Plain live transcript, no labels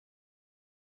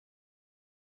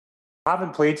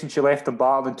Haven't played since you left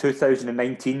Dumbarton in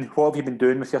 2019. What have you been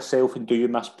doing with yourself, and do you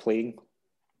miss playing?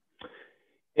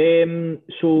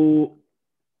 So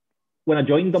when I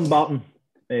joined Dumbarton,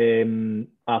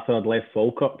 after I'd left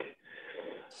Falkirk,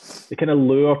 the kind of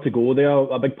lure to go there,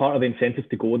 a big part of the incentive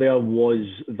to go there was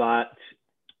that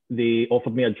they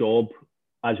offered me a job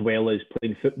as well as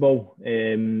playing football.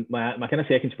 My kind of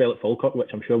second spell at Falkirk,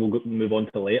 which I'm sure we'll move on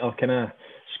to later, kind of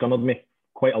scunnered me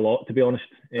quite a lot, to be honest.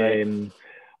 Right.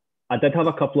 I did have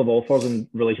a couple of offers in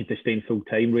relation to staying full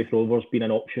time, Wraith Rovers being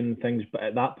an option, things, but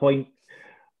at that point,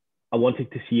 I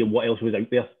wanted to see what else was out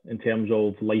there in terms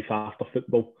of life after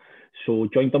football. So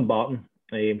joined Dumbarton,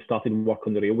 started work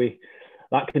on the railway.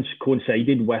 That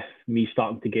coincided with me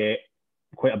starting to get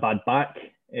quite a bad back,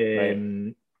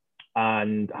 Right.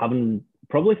 and having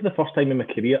probably for the first time in my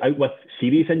career out with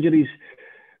serious injuries,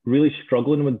 really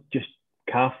struggling with just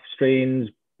calf strains,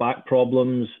 back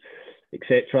problems,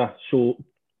 etc. So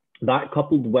that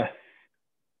coupled with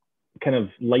kind of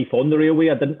life on the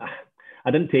railway, I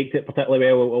didn't take it particularly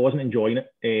well. I wasn't enjoying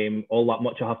it all that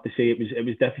much. I have to say it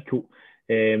was difficult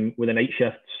with the night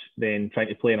shifts, then trying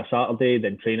to play on a Saturday,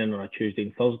 then training on a Tuesday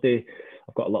and Thursday.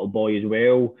 I've got a little boy as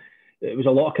well. It was a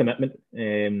lot of commitment,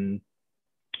 and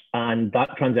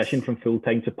that transition from full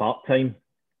time to part time,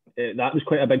 that was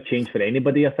quite a big change for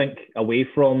anybody. I think away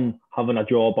from having a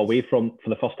job, away from for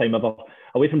the first time ever,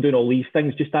 away from doing all these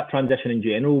things, just that transition in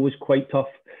general was quite tough.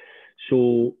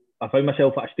 So I found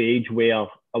myself at a stage where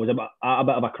I was at a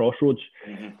bit of a crossroads.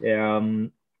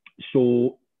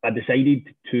 So I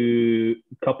decided to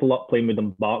couple up playing with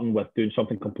Dumbarton with doing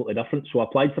something completely different. So I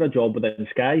applied for a job within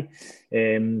Sky,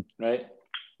 Right.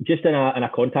 just in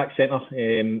a contact centre.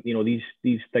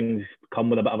 These things come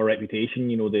with a bit of a reputation.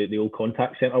 The old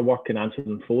contact centre work and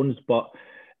answering phones, but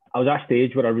I was at a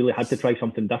stage where I really had to try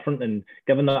something different. And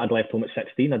given that I'd left home at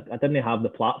 16, I didn't have the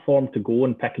platform to go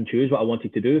and pick and choose what I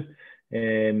wanted to do,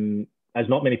 as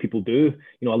not many people do.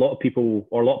 A lot of people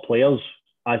or a lot of players,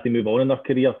 as they move on in their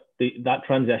career, that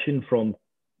transition from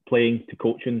playing to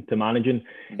coaching to managing,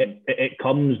 it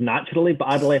comes naturally. But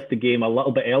I'd left the game a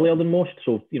little bit earlier than most,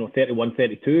 so 31,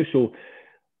 32. So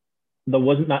there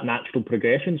wasn't that natural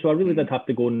progression. So I really did have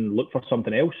to go and look for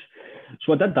something else.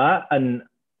 So I did that, and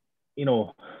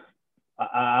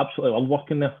I absolutely love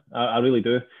working there. I really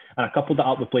do. And I coupled that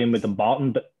up with playing with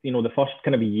Dumbarton. But the first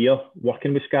kind of a year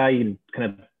working with Sky and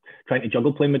kind of trying to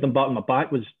juggle playing with Dumbarton, my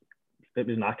back was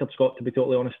knackered, Scott, to be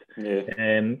totally honest. Yeah.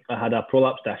 I had a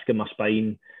prolapsed disc in my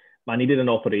spine. I needed an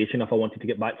operation if I wanted to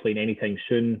get back playing anytime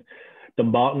soon.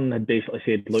 Dumbarton had basically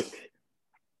said, look,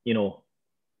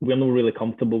 we're not really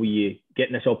comfortable with you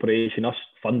getting this operation, us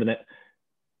funding it,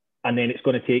 and then it's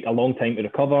going to take a long time to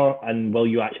recover, and will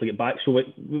you actually get back? So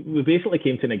we basically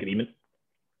came to an agreement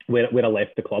where I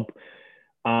left the club,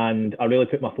 and I really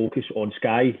put my focus on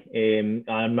Sky.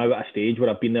 I'm now at a stage where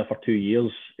I've been there for 2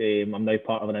 years. I'm now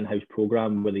part of an in-house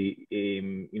programme where they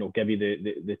give you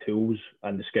the tools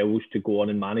and the skills to go on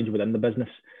and manage within the business.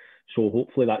 So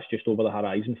hopefully that's just over the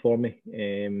horizon for me,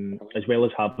 as well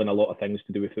as having a lot of things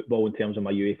to do with football in terms of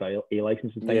my UEFA A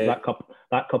licence and things. Yeah.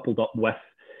 That coupled up with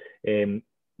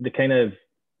the kind of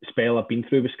spell I've been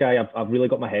through with Sky, I've really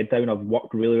got my head down. I've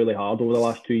worked really, really hard over the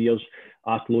last 2 years,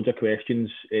 asked loads of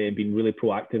questions, been really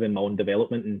proactive in my own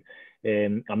development,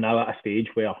 and I'm now at a stage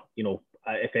where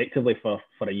effectively for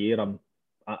a year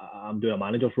I'm doing a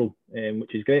manager's role,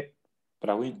 which is great.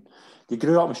 Brilliant. You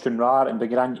grew up in Stranraer and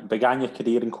began your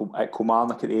career at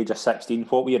Kilmarnock at the age of 16.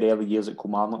 What were your early years at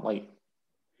Kilmarnock like?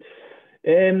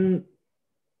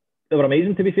 They were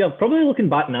amazing, to be fair. Probably looking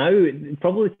back now,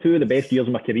 probably 2 of the best years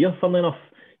of my career, funnily enough.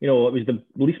 It was the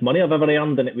least money I've ever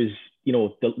earned, and it was,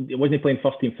 it wasn't playing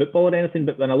first team football or anything.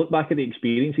 But when I look back at the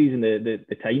experiences and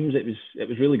the times, it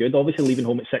was really good. Obviously, leaving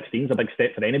home at 16 is a big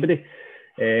step for anybody.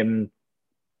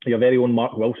 Your very own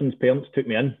Mark Wilson's parents took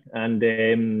me in,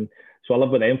 and so I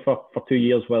lived with them for 2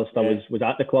 years whilst I was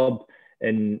at the club.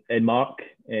 And Mark,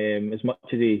 as much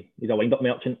as he's a wind-up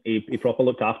merchant, he proper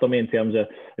looked after me in terms of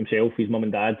himself, his mum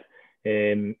and dad,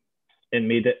 and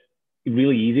made it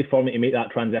really easy for me to make that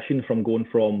transition from going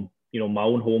from my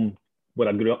own home where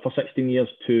I grew up for 16 years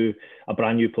to a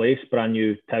brand new place, brand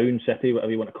new town, city,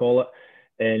 whatever you want to call it.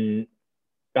 And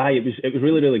it was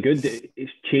really, really good.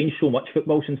 It's changed so much,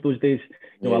 football, since those days.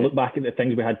 I look back at the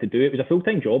things we had to do. It was a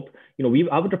full-time job. I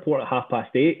would report at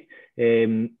 8:30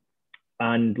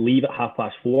 and leave at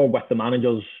 4:30 with the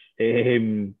managers.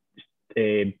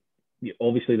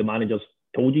 Obviously, the managers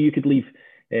told you could leave.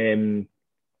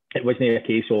 It wasn't a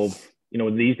case of,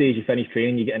 these days you finish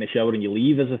training, you get in the shower and you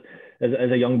leave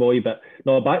as a young boy. But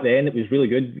no, back then it was really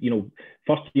good.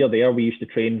 First year there, we used to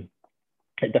train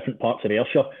at different parts of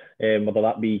Ayrshire, whether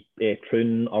that be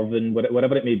Troon, Irvine,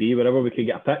 wherever it may be, wherever we could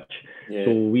get a pitch. Yeah.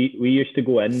 So we used to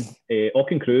go in.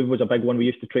 Auchincrew was a big one. We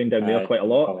used to train down there quite a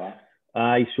lot.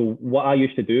 So what I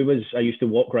used to do was I used to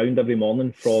walk round every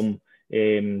morning from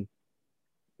the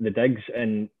digs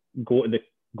and go to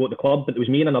the club. But it was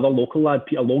me and another local lad,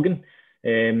 Peter Logan,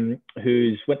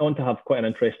 who's went on to have quite an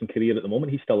interesting career at the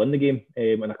moment. He's still in the game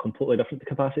in a completely different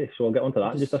capacity. So I'll get onto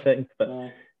that in just a second. But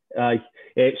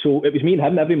so it was me and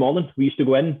him every morning. We used to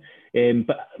go in.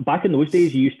 But back in those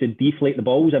days, you used to deflate the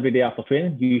balls every day after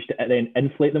training. You used to then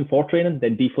inflate them for training,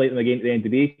 then deflate them again at the end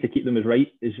of the day to keep them as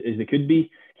right as they could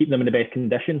be, keep them in the best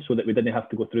condition so that we didn't have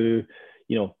to go through,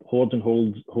 hordes and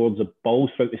hordes of balls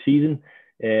throughout the season.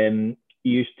 You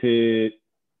used to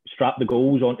strap the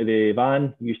goals onto the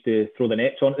van. You used to throw the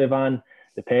nets onto the van,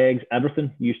 the pegs,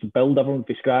 everything. You used to build everything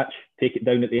from scratch, take it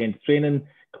down at the end of training,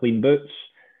 clean boots,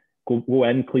 go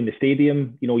in, clean the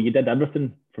stadium. You did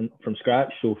everything from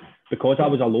scratch. So because I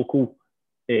was a local,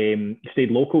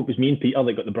 stayed local, it was me and Peter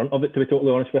that got the brunt of it, to be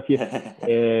totally honest with you.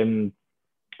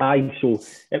 So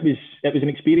it was an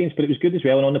experience, but it was good as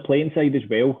well. And on the playing side as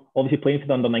well, obviously playing for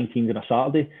the under-19s on a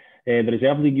Saturday. The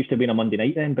reserve league used to be on a Monday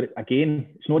night then, but again,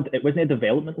 it wasn't a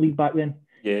development league back then.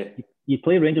 Yeah, you'd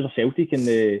play Rangers or Celtic in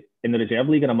the reserve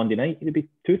league on a Monday night. There'd be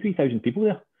 2,000-3,000 people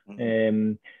there.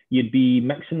 Mm-hmm. You'd be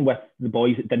mixing with the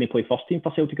boys that didn't play first team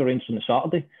for Celtic or Rangers on a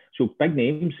Saturday, so big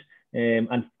names.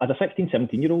 And as a 16,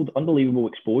 17-year-old, unbelievable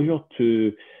exposure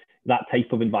to that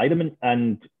type of environment,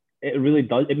 and it really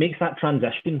does. It makes that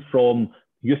transition from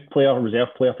youth player, reserve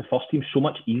player to first team so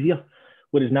much easier.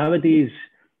 Whereas nowadays,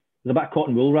 there's a bit of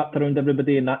cotton wool wrapped around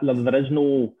everybody, and that there is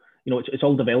no, it's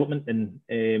all development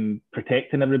and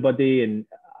protecting everybody. And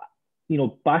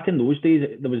back in those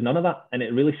days, there was none of that, and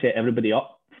it really set everybody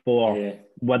up for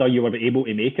whether you were able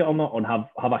to make it or not, and have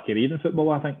a career in football,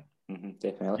 I think. Mm-hmm,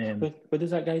 definitely. What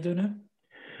does that guy do now?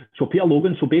 So Peter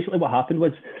Logan. So basically, what happened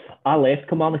was I left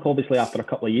Kilmarnock obviously after a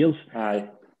couple of years. Aye.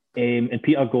 And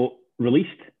Peter got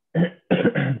released,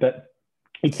 but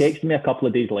he texted me a couple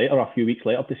of days later, a few weeks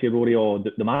later, to say, Rory,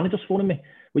 the manager's phoning me.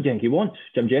 What do you think he wants?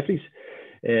 Jim Jeffries.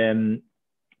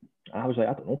 I was like,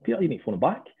 I don't know, Peter, you need to phone him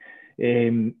back.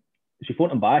 So he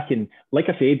phoned him back, and like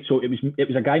I said, so it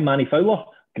was a guy, Manny Fowler,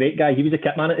 great guy. He was a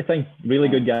kit man at the time, really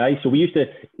good guy. So we used to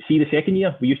see the second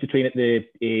year. We used to train at the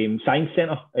Science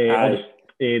Centre,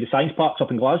 the Science Parks up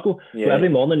in Glasgow. Yeah. So every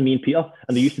morning, me and Peter,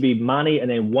 and there used to be Manny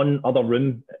and then one other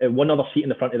seat in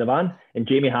the front of the van, and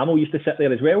Jamie Hamill used to sit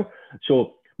there as well.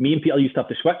 So me and Peter used to have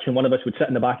to switch, and one of us would sit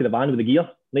in the back of the van with the gear.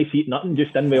 Nice seat, nothing,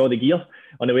 just in with all the gear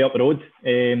on the way up the road.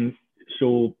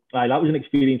 So that was an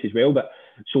experience as well. But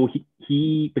so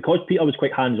he because Peter was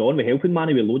quite hands-on with helping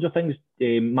Manny with loads of things,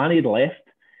 Manny had left,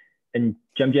 and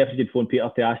Jim Jeffries had phoned Peter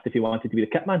to ask if he wanted to be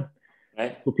the kit man.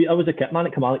 Right. So Peter was a kit man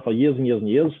at Kilmarnock for years and years and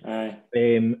years.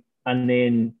 And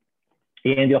then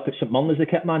he ended up at St Mirren as the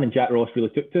kit man, and Jack Ross really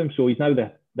took to him. So he's now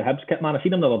the Hibs kit man. I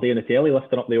seen him the other day in the telly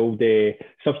lifting up the old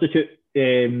substitute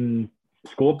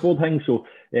scoreboard thing. So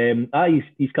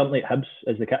he's currently at Hibs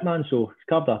as the kit man. So he's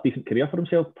carved a decent career for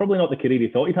himself. Probably not the career he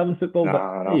thought he'd have in football,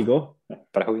 but there you go.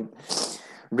 Brilliant.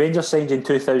 Rangers signed in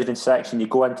 2006 and you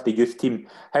go into the youth team.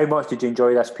 How much did you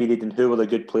enjoy this period, and who were the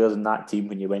good players in that team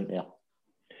when you went there?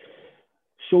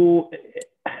 So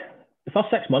the first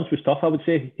 6 months was tough, I would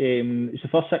say. It's the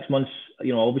first 6 months,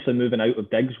 obviously moving out of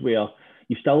digs where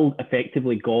you still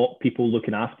effectively got people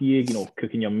looking after you,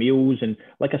 cooking your meals. And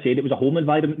like I said, it was a home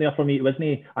environment there for me. It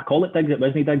wasn't, I call it digs, it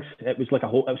wasn't digs. It was like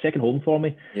it was second home for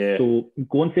me. Yeah. So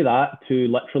going through that to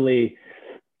literally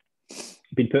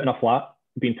being put in a flat,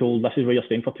 being told this is where you're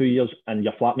staying for 2 years, and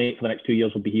your flatmate for the next 2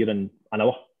 years will be here in an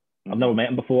hour. I've never met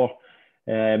him before.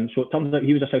 So it turns out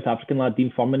he was a South African lad,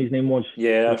 Dean Furman his name was.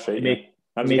 Yeah, that's right.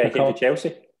 That was the guy who came to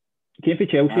Chelsea. Came for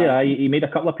Chelsea, he made a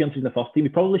couple of appearances in the first team. He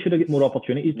probably should have got more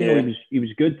opportunities. He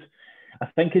was good. I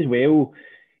think as well,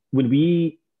 when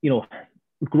we,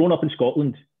 growing up in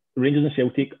Scotland, Rangers and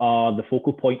Celtic are the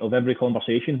focal point of every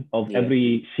conversation, of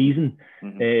every season.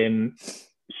 Mm-hmm.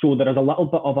 So there is a little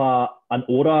bit of an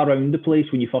aura around the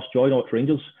place when you first join Ox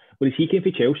Rangers. Whereas he came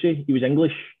for Chelsea, he was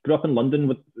English, grew up in London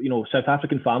with, South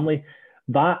African family.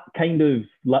 That kind of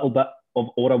little bit of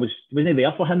aura wasn't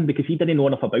there for him because he didn't know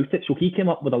enough about it. So he came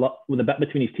up with a bit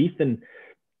between his teeth and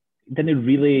didn't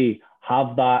really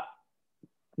have that.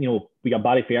 We got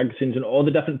Barry Ferguson's and all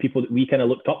the different people that we kind of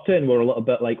looked up to and were a little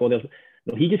bit like,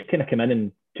 he just kind of came in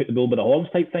and took the bull by the horns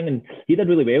type thing, and he did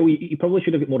really well. He probably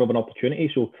should have got more of an opportunity.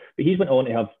 So, but he's went on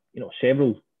to have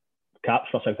several caps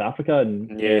for South Africa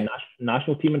and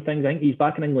national team and things. I think he's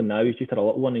back in England now. He's just had a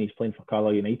little one and he's playing for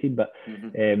Carlisle United. But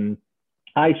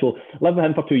so lived with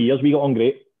him for 2 years. We got on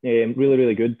great, really,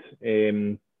 really good.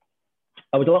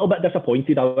 I was a little bit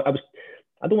disappointed.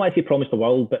 I don't want to say promised the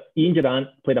world, but Ian Durrant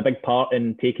played a big part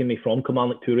in taking me from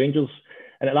Kilmarnock to Rangers.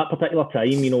 And at that particular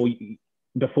time,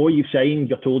 before you've signed,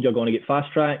 you're told you're going to get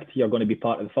fast tracked, you're going to be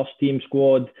part of the first team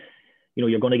squad,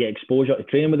 you're going to get exposure to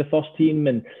training with the first team.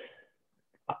 And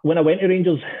when I went to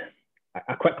Rangers,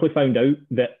 I quickly found out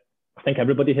that I think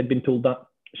everybody had been told that.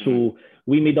 So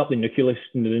we made up the nucleus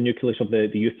of the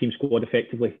youth team squad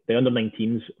effectively, the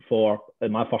under-19s for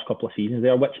my first couple of seasons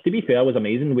there, which to be fair was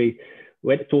amazing. We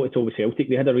went toe-to-toe with Celtic.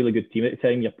 They had a really good team at the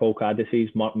time. You had Paul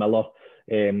Cadices, Mark Miller,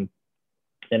 and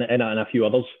a few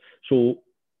others. So,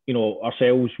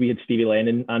 ourselves, we had Stevie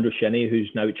Lennon, Andrew Shinney, who's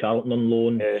now at Charlton on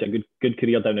loan. He's a good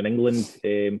career down in England,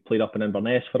 played up in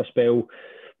Inverness for a spell.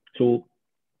 So,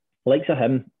 likes of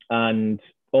him, and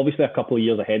obviously a couple of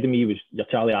years ahead of me was your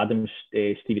Charlie Adams,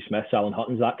 Stevie Smith, Alan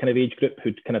Huttons, that kind of age group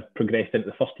who'd kind of progressed into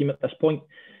the first team at this point,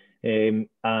 and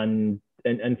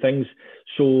things.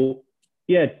 So,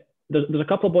 yeah, there's a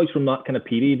couple of boys from that kind of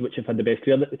period which have had the best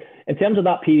career. In terms of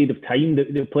that period of time,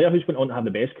 the player who's went on to have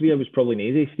the best career was probably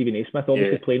Nazy, Stephen Naismith.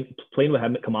 Obviously, playing with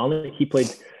him at Kilmarnock, he played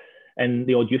in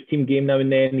the odd youth team game now and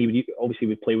then. He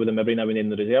would play with him every now and then in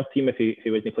the reserve team if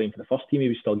he wasn't playing for the first team. He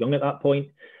was still young at that point.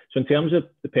 So in terms of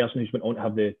the person who's went on to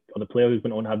have the player who's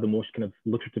went on to have the most kind of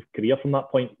lucrative career from that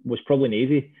point was probably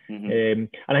Nazy. And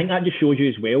I think that just shows you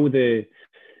as well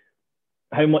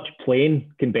how much playing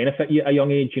can benefit you at a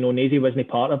young age. Nazy wasn't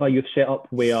part of a youth setup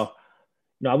where,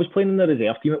 I was playing in the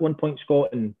reserve team at one point,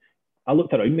 Scott, and I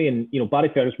looked around me and, Barry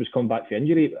Ferris was coming back for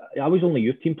injury. I was only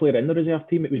youth team player in the reserve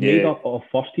team. It was made up of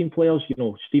first team players,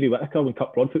 Stevie Whittaker when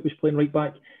Kurt Broadfoot was playing right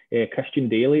back, Christian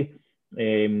Daly,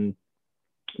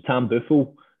 Tam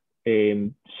Buffel,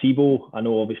 Sibo. I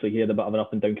know obviously he had a bit of an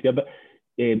up and down career, but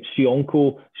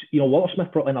Sionko, Walter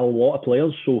Smith brought in a lot of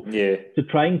players. So to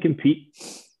try and compete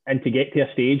and to get to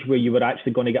a stage where you were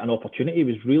actually going to get an opportunity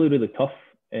was really, really tough.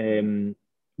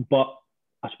 But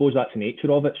I suppose that's the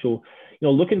nature of it. So,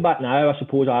 looking back now, I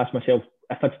suppose I asked myself,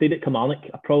 if I'd stayed at Kilmarnock,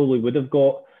 I probably would have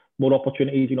got more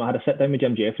opportunities. I had a sit down with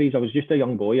Jim Jeffries. I was just a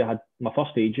young boy. I had my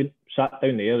first agent, sat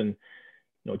down there, and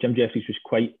Jim Jeffries was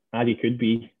quite, as he could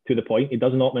be, to the point. He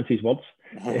does not mince his words.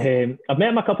 I've met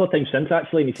him a couple of times since,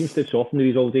 actually, and he seems to have softened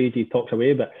these old days. He talks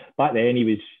away, but back then he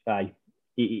was...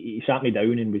 He sat me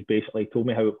down and was basically told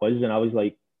me how it was, and I was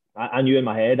like, I knew in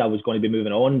my head I was going to be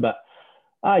moving on, but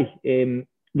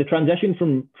the transition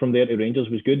from there to Rangers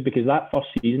was good, because that first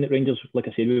season at Rangers, like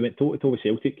I said, we went toe-to-toe with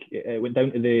Celtic. It went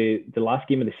down to the last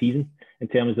game of the season in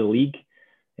terms of the league.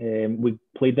 We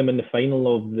played them in the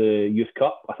final of the Youth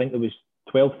Cup. I think there was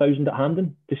 12,000 at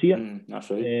Hampden to see it,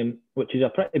 that's right. Which is a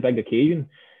pretty big occasion.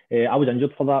 I was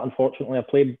injured for that, unfortunately. I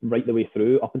played right the way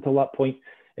through up until that point.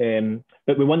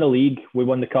 But we won the league, we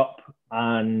won the cup,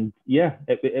 and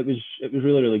it was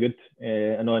really, really good.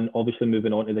 And then obviously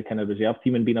moving on to the kind of reserve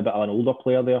team and being a bit of an older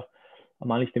player there, I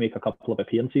managed to make a couple of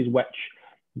appearances, which,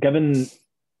 given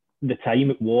the time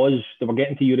it was, they were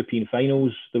getting to European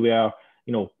finals, they were,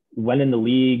 winning the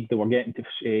league, they were getting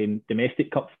to domestic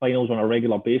cup finals on a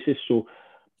regular basis. So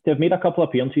to have made a couple of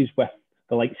appearances with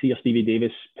the likes of Stevie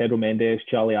Davis, Pedro Mendes,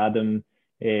 Charlie Adam,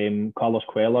 Carlos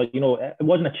Cuellar, it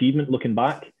was an achievement looking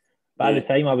back, but at the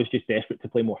time I was just desperate to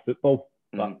play more football.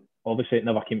 But obviously it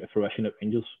never came to fruition at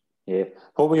Rangers.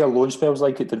 What were your loan spells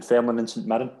like at Dunfermline and St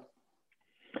Mirren?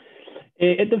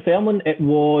 At Dunfermline it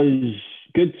was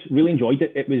good, really enjoyed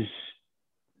it. It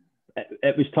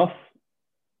was tough.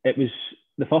 It was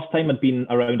the first time I'd been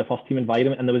around a first team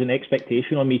environment, and there was an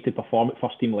expectation on me to perform at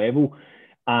first team level,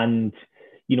 and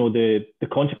the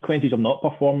consequences of not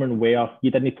performing where you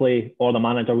didn't play, or the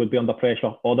manager would be under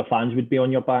pressure, or the fans would be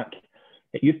on your back.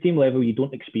 At youth team level, you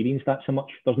don't experience that so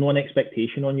much. There's no an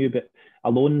expectation on you, but a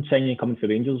loan signing coming for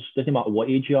Rangers, doesn't matter what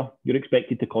age you are, you're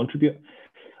expected to contribute.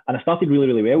 And I started really,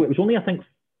 really well. It was only, I think,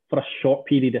 for a short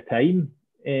period of time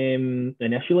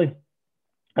initially.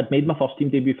 I'd made my first team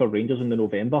debut for Rangers in the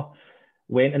November,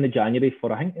 went in the January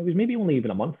for, I think it was maybe only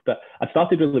even a month, but I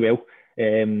started really well.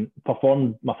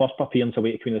 Performed my first appearance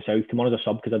away to Queen of the South, came on as a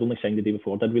sub because I'd only signed the day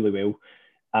before, did really well,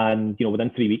 and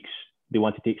within 3 weeks they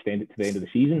wanted to extend it to the end of the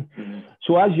season.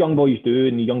 So as young boys do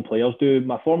and young players do,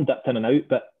 my form dipped in and out,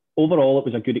 but overall it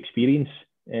was a good experience.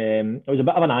 It was a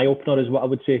bit of an eye-opener is what I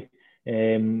would say.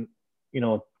 Jim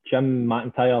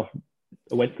McIntyre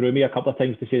went through me a couple of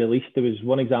times, to say the least. There was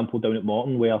one example down at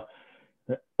Morton where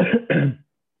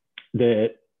the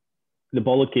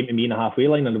ball had came to me in the halfway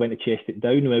line and I went to chest it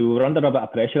down. We were under a bit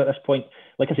of pressure at this point.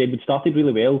 Like I said, we'd started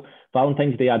really well.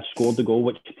 Valentine's Day I'd scored the goal,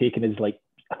 which had taken us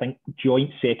I think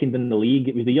joint second in the league.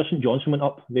 It was the year St Johnstone went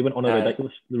up. They went on a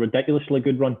ridiculously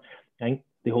good run. I think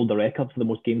they hold the record for the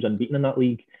most games unbeaten in that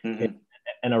league in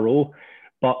a row.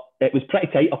 But it was pretty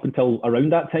tight up until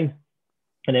around that time.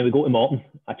 And then we go to Morton.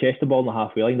 I chest the ball in the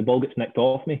halfway line. The ball gets nicked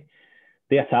off me.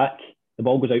 They attack. The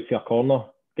ball goes out for a corner.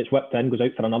 Gets whipped in. Goes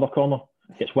out for another corner.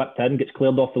 Gets whipped in. Gets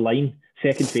cleared off the line.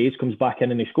 Second phase comes back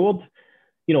in and they scored.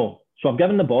 So I've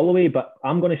given the ball away, but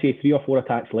I'm going to say 3 or 4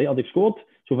 attacks later, they've scored.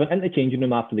 So we went into the changing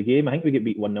room after the game. I think we get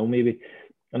beat 1-0 maybe.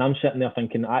 And I'm sitting there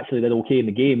thinking, I actually did okay in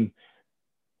the game.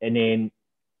 And then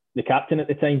the captain at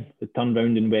the time had turned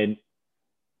round and went,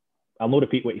 I'll not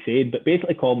repeat what he said, but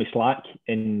basically called me slack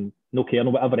and no caring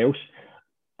or whatever else.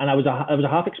 And I was a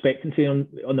half expectancy on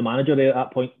the manager there at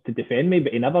that point to defend me,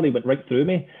 but he went right through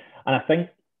me. And I think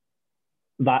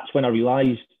that's when I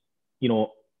realised,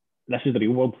 this is the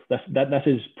real world. This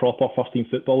is proper first team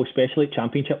football, especially at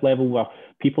championship level, where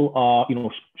people are,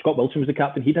 Scott Wilson was the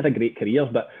captain. He did a great career,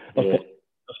 but there's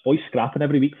boys scrapping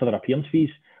every week for their appearance fees.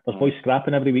 There's boys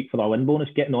scrapping every week for their win bonus,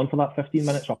 getting on for that 15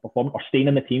 minutes or performing or staying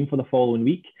in the team for the following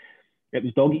week. It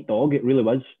was dog eat dog. It really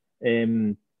was.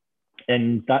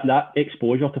 And that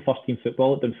exposure to first team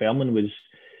football at Dunfermline was,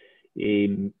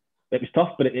 it was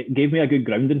tough, but it gave me a good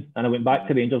grounding. And I went back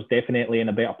to Rangers definitely in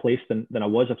a better place than I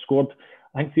was. I've scored,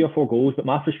 I think, 3 or 4 goals, but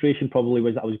my frustration probably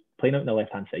was that I was playing out on the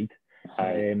left-hand side,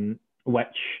 which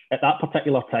at that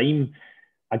particular time,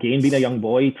 again, being a young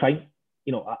boy,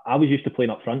 I was used to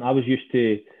playing up front. I was used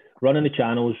to running the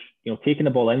channels, taking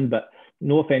the ball in, but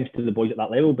no offence to the boys at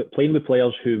that level, but playing with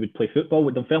players who would play football.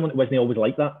 With Dunfermline, it wasn't always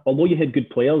like that. Although you had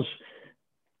good players,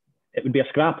 it would be a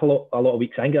scrap a lot of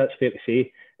weeks. I think that's fair to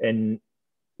say. And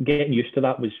getting used to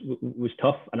that was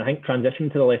tough. And I think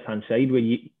transitioning to the left-hand side, where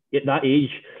at that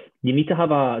age, you need to have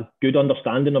a good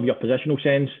understanding of your positional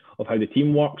sense, of how the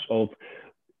team works, of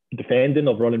defending,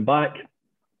 of running back.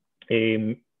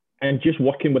 And just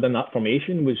working within that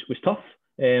formation was tough.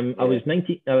 I was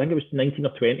 19, I think I was 19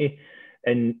 or 20.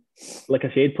 And like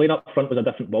I said, playing up front was a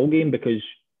different ball game because,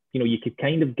 you could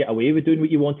kind of get away with doing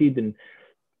what you wanted. And,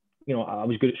 I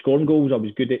was good at scoring goals. I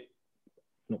was good at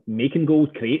making goals,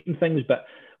 creating things. But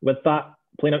with that,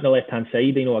 playing out on the left-hand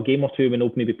side, a game or two when I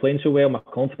was maybe playing so well, my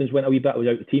confidence went a wee bit. I was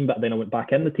out of the team, but then I went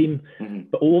back in the team. Mm-hmm.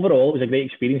 But overall, it was a great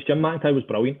experience. Jim McIntyre was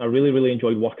brilliant. I really, really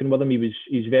enjoyed working with him. He was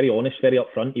very honest, very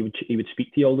upfront. He would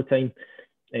speak to you all the time.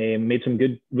 Made some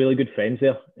really good friends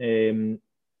there.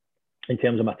 In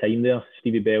terms of my time there,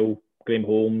 Stevie Bell, Graham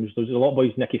Holmes, there was a lot of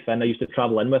boys, Nicky Finn, I used to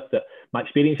travel in with. That my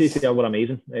experiences there were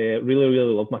amazing. Really,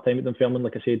 really loved my time at Dunfermline.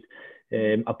 Like I said,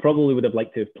 I probably would have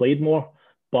liked to have played more,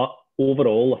 but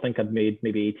overall, I think I'd made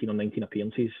maybe 18 or 19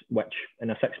 appearances, which in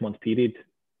a 6-month period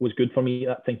was good for me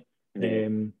at that time.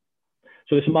 Mm-hmm.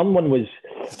 So the Smyrna one was,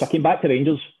 so I came back to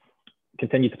Rangers,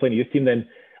 continued to play in the youth team. Then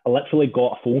I literally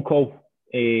got a phone call.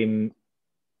 I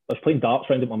was playing darts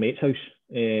round at my mate's house,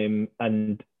 and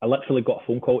I literally got a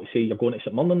phone call to say, you're going to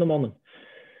St Mirren in the morning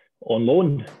on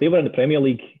loan. They were in the Premier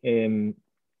League, and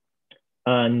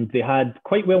they had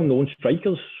quite well-known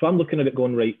strikers. So I'm looking at it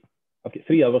going, right, I've got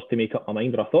 3 hours to make up my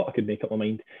mind, or I thought I could make up my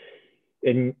mind.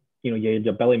 And, you had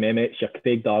your Billy Mehmets, your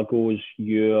Craig Dargos,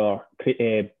 your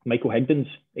Michael Higdens,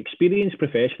 experienced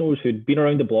professionals who'd been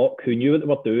around the block, who knew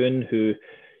what they were doing, who,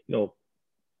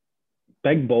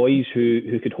 big boys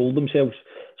who could hold themselves.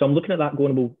 So I'm looking at that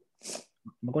going, well,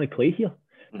 I'm going to play here.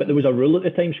 But there was a rule at the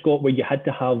time, Scott, where you had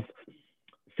to have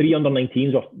 3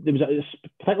 under-19s, or there was a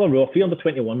particular rule, 3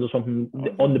 under-21s or something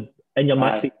in your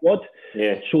match day squad.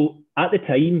 Yeah. So at the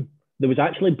time, there was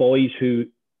actually boys who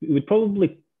would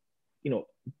probably,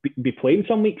 be playing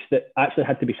some weeks that actually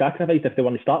had to be sacrificed if they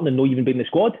weren't starting and not even being in the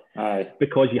squad. Aye.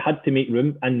 Because you had to make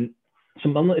room. And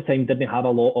St Mirren at the time didn't have a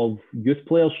lot of youth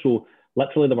players, so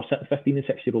literally they were sitting 15 and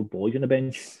 16-year-old boys on the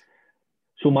bench.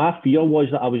 So my fear was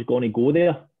that I was going to go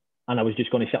there and I was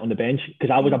just going to sit on the bench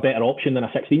because I was a better option than a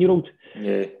 16-year-old.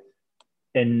 Yeah.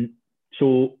 And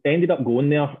so ended up going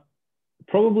there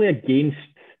probably against,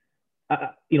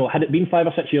 had it been 5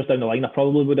 or 6 years down the line, I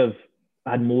probably would have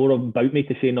had more about me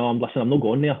to say, no, I'm not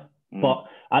going there. But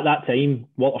at that time,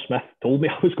 Walter Smith told me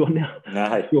I was going there.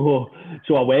 Nice.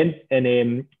 So I went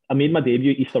and I made my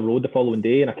debut at Easter Road the following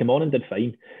day and I came on and did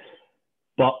fine.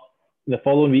 But the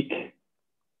following week,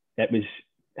 it was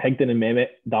Higden and Mehmet,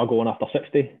 Dargo on after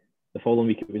 60. The following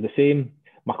week, it was the same.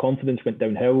 My confidence went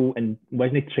downhill and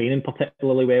wasn't training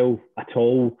particularly well at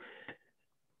all.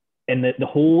 And the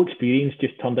whole experience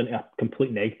just turned into a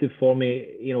complete negative for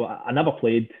me. I never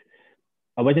played.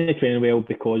 I wasn't training well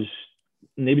because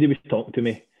nobody was talking to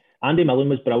me. Andy Millen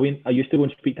was brilliant. I used to go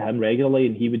and speak to him regularly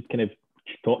and he would kind of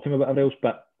talk to me about whatever else.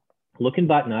 But looking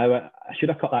back now, I should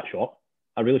have cut that short.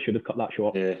 I really should have cut that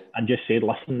short and just said,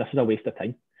 listen, this is a waste of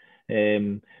time.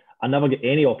 I never get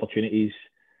any opportunities.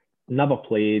 never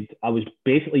played. I was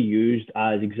basically used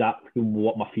as exactly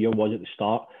what my fear was at the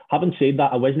start. Having said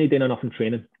that, I wasn't doing enough in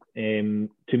training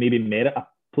to maybe merit a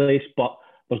place, but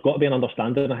there's got to be an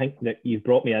understanding, I think, that you've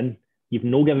brought me in. You've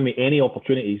not given me any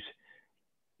opportunities.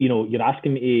 You know, you're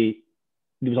asking me to,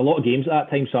 there was a lot of games at that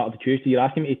time, Saturday, Tuesday. You're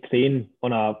asking me to train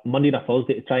on a Monday and a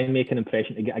Thursday to try and make an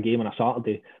impression to get a game on a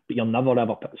Saturday, but you're never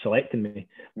ever selecting me.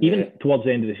 Yeah. Even towards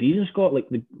the end of the season, Scott, like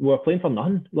we were playing for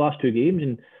nothing the last 2 games,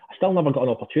 and I still never got an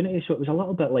opportunity. So it was a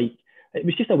little bit like, it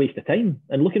was just a waste of time.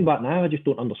 And looking back now, I just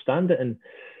don't understand it. And,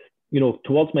 you know,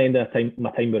 towards my end of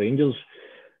my time with Rangers,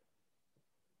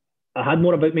 I had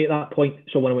more about me at that point.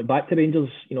 So when I went back to Rangers,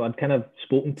 you know, I'd kind of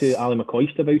spoken to Ali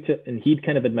McCoist about it, and he'd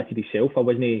kind of admitted himself I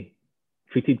wasn't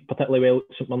treated particularly well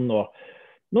at St Mirren, or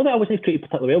not that I wasn't treated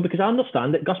particularly well, because I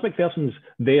understand that Gus McPherson's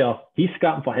there, he's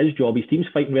scrapping for his job, his team's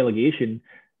fighting relegation,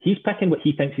 he's picking what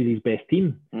he thinks is his best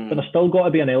team, but there's still got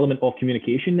to be an element of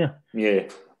communication there. Yeah.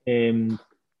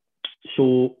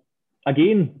 So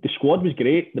again, the squad was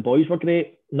great, the boys were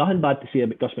great, nothing bad to say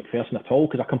about Gus McPherson at all,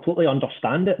 because I completely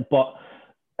understand it, but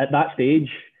at that stage,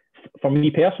 for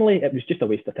me personally, it was just a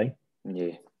waste of time.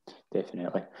 Yeah,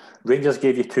 definitely. Rangers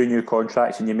gave you 2 new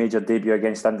contracts and you made your debut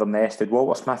against Inverness. Did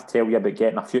Walter Smith tell you about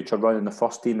getting a future run in the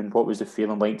first team, and what was the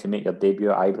feeling like to make your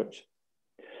debut at Ibrox?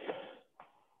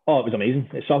 Oh, it was amazing.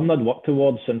 It's something I'd worked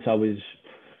towards since I was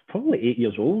probably 8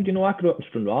 years old. You know, I grew up in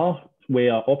Stranraer,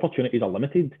 where opportunities are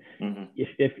limited.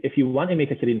 If you want to make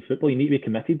a career in football, you need to be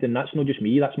committed, and that's not just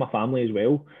me, that's my family as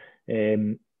well.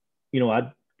 You know,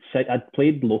 I'd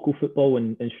played local football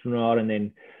in Stranraer, and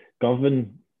then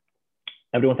Girvan.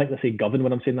 Everyone thinks I say Girvan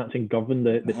when I'm saying that. I'm saying Girvan,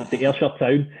 the Ayrshire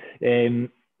town.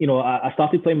 You know, I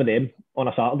started playing with them on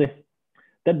a Saturday.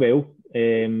 Did well.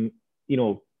 You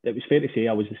know, it was fair to say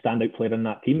I was the standout player in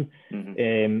that team.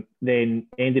 Then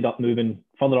ended up moving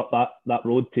further up that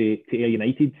road to Ayr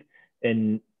United.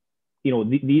 And, you know,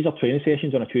 these are training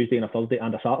sessions on a Tuesday and a Thursday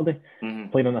and a Saturday,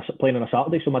 playing on a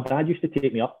Saturday. So my dad used to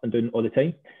take me up and doing it all the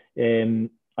time.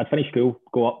 I'd finish school,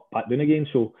 go up, back down again.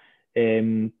 So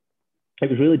it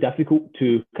was really difficult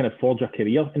to kind of forge a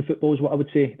career in football, is what I would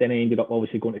say. Then I ended up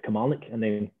obviously going to Kilmarnock, and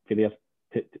then from there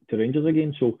to Rangers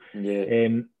again. So,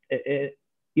 you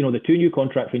know, the 2 new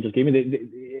contracts Rangers gave me,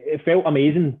 it felt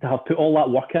amazing to have put all that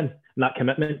work in and that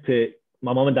commitment to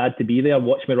my mum and dad to be there,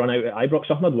 watch me run out at Ibrox,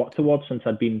 something I'd worked towards since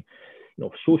I'd been, you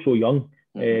know, so young.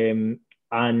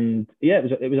 And yeah,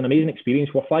 it was an amazing experience.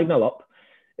 We're 5-0 up,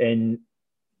 and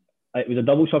it was a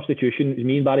double substitution. It was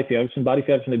me and Barry Ferguson. Barry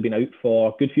Ferguson had been out for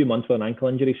a good few months with an ankle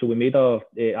injury, so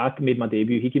I made my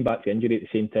debut. He came back to injury at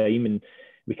the same time, and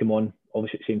we came on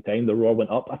obviously at the same time. The roar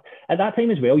went up. At that time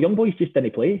as well, young boys just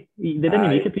didn't play. They didn't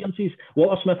make appearances.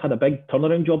 Walter Smith had a big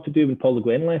turnaround job to do when Paul Le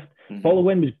Guen left. Paul Le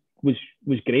Guen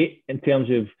was great in terms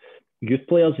of youth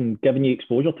players and giving you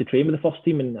exposure to train with the first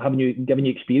team and giving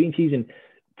you experiences and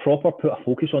proper put a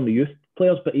focus on the youth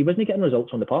players, but he wasn't getting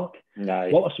results on the park.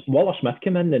 Walter Smith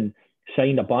came in and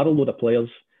signed a barrel load of players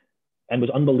and was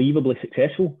unbelievably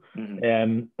successful.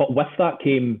 But with that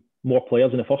came more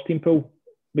players in the first team pool,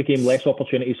 became less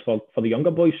opportunities for the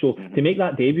younger boys. So to make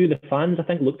that debut, the fans, I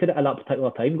think, looked at it at that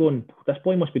particular time going, this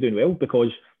boy must be doing well,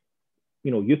 because,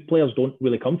 you know, youth players don't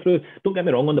really come through. Don't get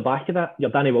me wrong, on the back of that, your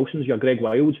Danny Wilsons, your Greg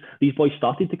Wilds, these boys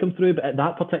started to come through, but at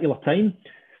that particular time,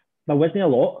 there wasn't a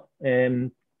lot.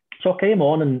 So I came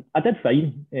on and I did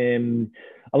fine.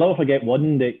 I'll never forget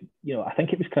one that, you know, I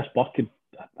think it was Chris Burke.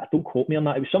 I don't quote me on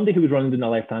that. It was somebody who was running down the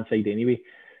left-hand side anyway.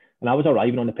 And I was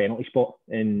arriving on the penalty spot.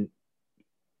 And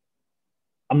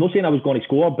I'm not saying I was going to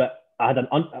score, but I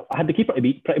had the keeper to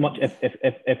beat pretty much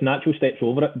if Nacho steps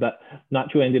over it. But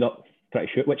Nacho ended up trying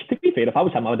to shoot, which, to be fair, if I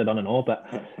was him, I would have done it all. But,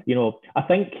 you know, I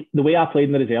think the way I played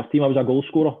in the reserve team, I was a goal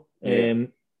scorer.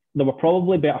 There were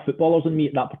probably better footballers than me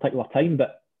at that particular time,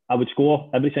 but I would score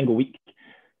every single week.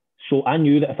 So I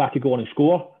knew that if I could go on and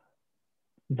score,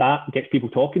 that gets people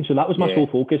talking. So that was my sole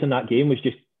focus in that game, was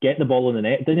just get the ball in the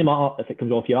net. It doesn't matter if it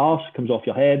comes off your arse, comes off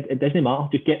your head. It doesn't matter.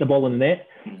 Just get the ball in the net.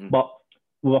 But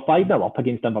we were 5-0 up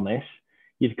against Inverness.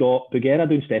 You've got Bugera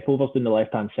doing stepovers down the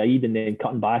left-hand side and then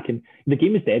cutting back. And the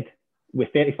game was dead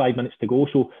with 35 minutes to go.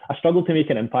 So I struggled to make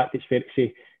an impact, it's fair to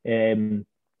say.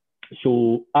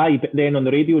 But then on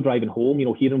the radio driving home, you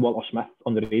know, hearing Walter Smith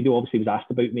on the radio, obviously was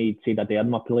asked about me. He'd said I dared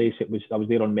my place. I was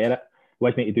there on merit. It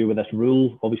wasn't to do with this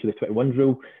rule, obviously the 21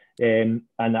 rule, and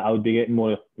that I would be getting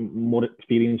more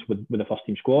experience with the first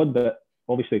team squad. But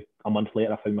obviously a month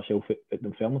later, I found myself at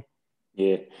Dunfermline.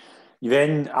 Yeah.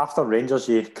 Then after Rangers,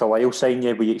 Carlisle signed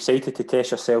you. Were you excited to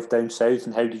test yourself down south,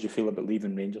 and how did you feel about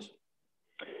leaving Rangers?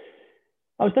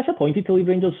 I was disappointed to leave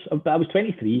Rangers, but I was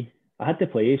 23. I had to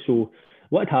play, so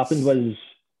what had happened was,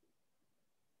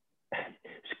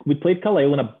 we played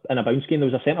Carlisle in a bounce game. There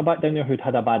was a centre back down there who'd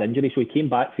had a bad injury, so he came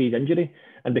back for his injury.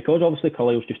 And because obviously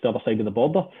Carlisle's just the other side of the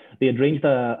border, they had arranged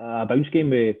a bounce game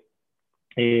with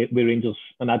Rangers,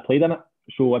 and I'd played in it.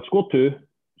 So I'd scored 2,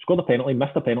 scored a penalty,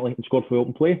 missed a penalty, and scored for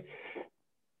open play.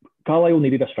 Carlisle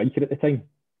needed a striker at the time,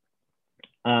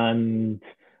 and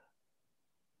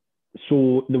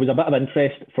so there was a bit of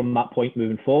interest from that point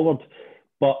moving forward.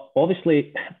 But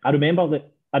obviously, I remember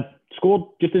that I'd scored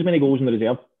just as many goals in the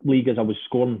reserve league as I was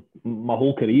scoring my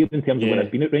whole career in terms of when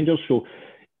I'd been at Rangers. So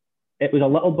it was a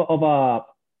little bit of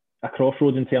a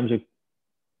crossroads in terms of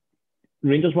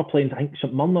Rangers were playing, I think,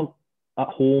 St Mirren at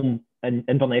home and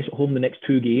Inverness at home the next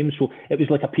 2 games. So it was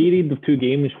like a period of 2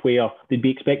 games where they'd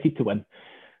be expected to win.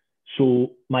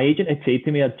 So my agent had said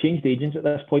to me, I'd changed agents at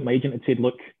this point. My agent had said,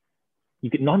 look,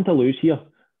 you've got nothing to lose here.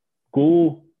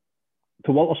 Go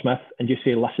to Walter Smith and just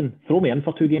say, listen, throw me in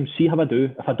for 2 games, see how I do.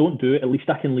 If I don't do it, at least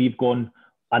I can leave going,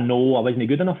 I know I wasn't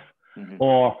good enough,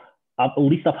 or at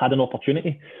least I've had an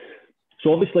opportunity.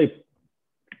 So obviously,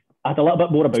 I had a little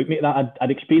bit more about me that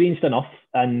I'd experienced enough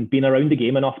and been around the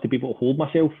game enough to be able to hold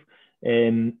myself.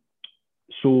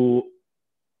 So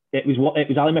it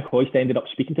was Ali McCoist ended up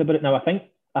speaking to about it. Now I think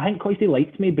Coisty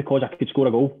liked me because I could score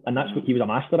a goal, and that's what he was a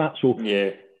master at. So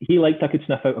he liked I could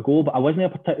sniff out a goal, but I wasn't a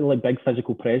particularly big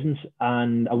physical presence,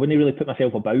 and I wouldn't really put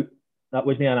myself about. That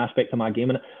wasn't an aspect of my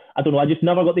game, and I don't know. I just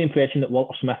never got the impression that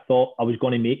Walter Smith thought I was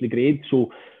going to make the grade.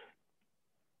 So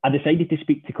I decided to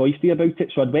speak to Coisty about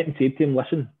it. So I went and said to him,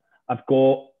 listen, I've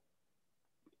got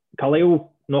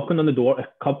Carlisle knocking on the door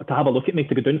to have a look at me,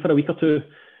 to go down for a week or 2.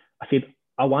 I said,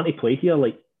 I want to play here.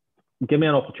 Like, give me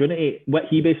an opportunity. What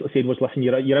he basically said was, listen,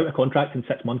 you're out of contract in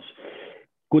 6 months.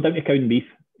 Go down to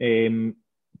Cowdenbeath,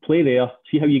 play there,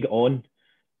 see how you get on,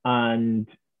 and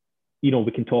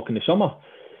we can talk in the summer.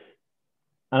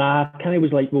 And I kind of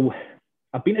was like, well,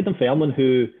 I've been to Dunfermline,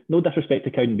 who, no disrespect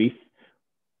to Cowdenbeath,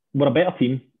 were a better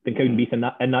team than Cowdenbeath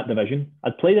in that division.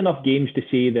 I'd played enough games to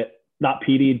say that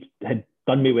period had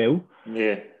done me well.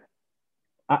 Yeah.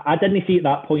 I didn't see at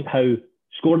that point how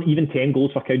scoring even 10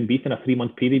 goals for Cowdenbeath in a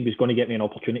 3-month period was going to get me an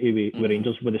opportunity with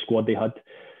Rangers, with the squad they had.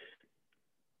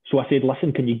 So I said,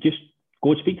 listen, can you just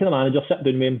go speak to the manager, sit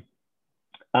down with him,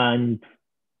 and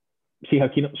see how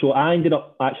keen. So I ended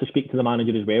up actually speaking to the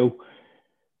manager as well.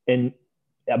 And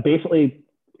basically,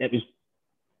 it was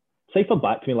ciphered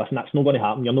back to me, listen, that's not going to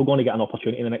happen. You're not going to get an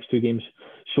opportunity in the next 2 games.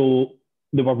 So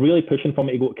they were really pushing for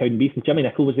me to go to Cowdenbeath. And Jimmy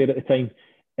Nicholl was there at the time.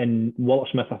 And Walter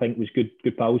Smith, I think, was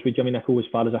good pals with Jimmy Nicholl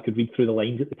as far as I could read through the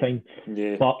lines at the time.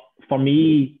 Yeah. But for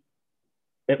me,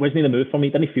 it wasn't the move for me.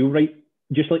 It didn't feel right.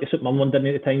 Just like the St Mirren one didn't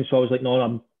at the time. So I was like, no,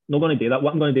 I'm not going to do that.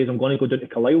 What I'm going to do is I'm going to go down to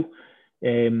Carlisle.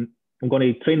 I'm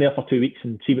going to train there for 2 weeks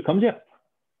and see what comes of it.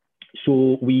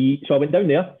 So I went down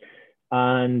there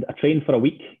and I trained for a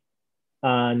week.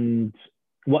 And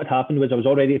what had happened was I was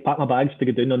all ready to pack my bags to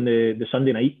go down on the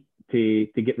Sunday night to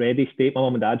get ready, stay at my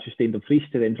mum and dad's who stayed in Dumfries,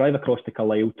 to then drive across to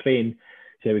Carlisle, train,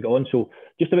 see how we got on. So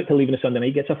just about to leave on the Sunday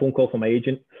night, gets a phone call from my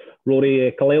agent.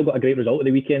 Rory, Carlisle got a great result at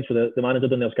the weekend, so the manager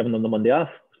down there was giving them the Monday off.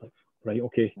 I was like, right,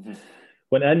 okay.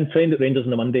 Went in, trained at Rangers on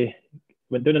the Monday,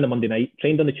 went down on the Monday night,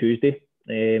 trained on the Tuesday,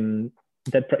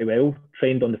 did pretty well,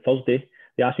 trained on the Thursday.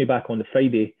 They asked me back on the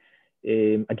Friday.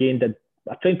 I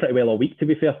trained pretty well all week, to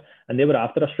be fair, and they were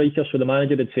after a striker. So the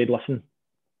manager had said, listen,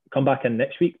 come back in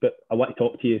next week, but I want to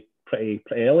talk to you pretty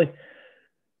early.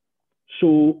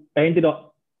 So I ended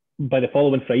up, by the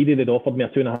following Friday, they'd offered me a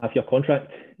 2.5-year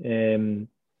contract,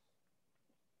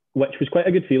 which was quite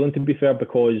a good feeling, to be fair,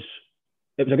 because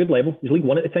it was a good level. It was League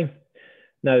One at the time.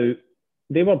 Now,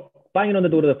 they were banging on the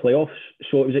door of the playoffs,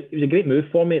 so it was a great move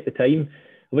for me at the time.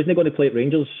 I wasn't going to play at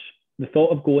Rangers. The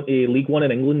thought of going to League One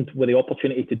in England with the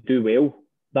opportunity to do well,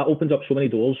 that opens up so many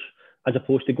doors, as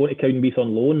opposed to going to Cowdenbeath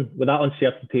on loan with that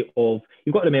uncertainty of,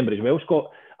 you've got to remember as well,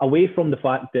 Scott, away from the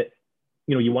fact that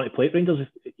you want to play at Rangers,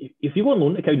 if you go on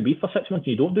loan to Cowdenbeath for 6 months and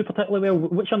you don't do particularly well,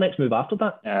 what's your next move after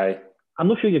that? Aye. I'm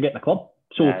not sure you're getting a club.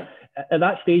 So at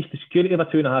that stage, the security of a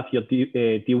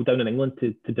 2.5-year deal down in England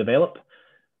to develop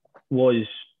was,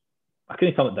 I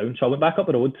couldn't turn it down. So I went back up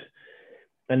the road,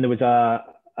 and there was a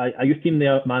youth team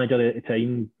there, manager at the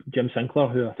time, Jim Sinclair,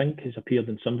 who I think has appeared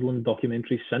in Sunderland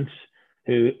documentaries since,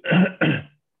 who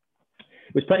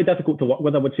was pretty difficult to work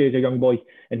with, I would say, as a young boy.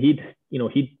 And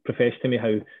he'd professed to me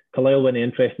how Carlisle weren't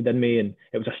interested in me, and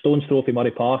it was a stone's throw from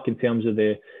Murray Park in terms of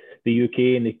the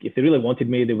UK, and if they really wanted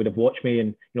me, they would have watched me,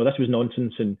 and this was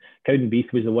nonsense, and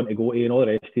Cowdenbeath was the one to go to, and all the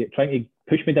rest of it, trying to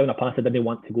push me down a path I didn't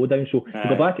want to go down. So to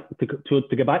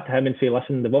go back to him and say,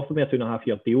 listen, they've offered me a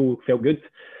 2.5-year deal, felt good.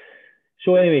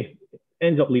 So anyway,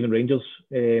 ends up leaving Rangers,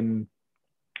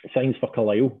 signs for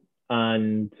Carlisle.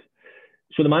 And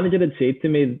so the manager had said to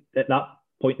me at that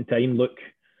point in time, look,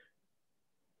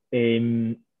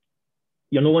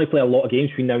 you're not going to play a lot of games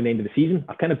between now and the end of the season.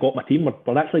 I've kind of got my team.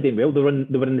 We're actually doing well. They were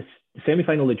in the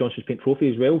semi-final of the Johnstone's Paint Trophy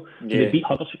as well. Yeah.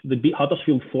 They beat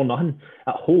Huddersfield 4-0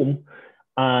 at home,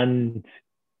 and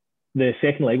the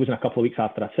second leg was in a couple of weeks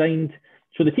after I signed.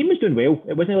 So the team was doing well.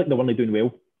 It wasn't like they weren't doing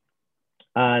well.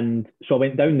 And so I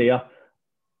went down there,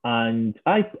 and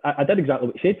I did exactly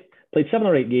what you said. Played 7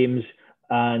 or 8 games,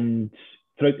 and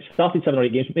started 7 or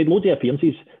 8 games. Made loads of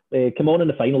appearances. Come on in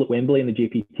the final at Wembley in the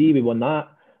JPT. We won that,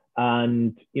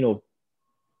 and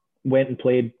went and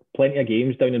played plenty of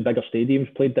games down in bigger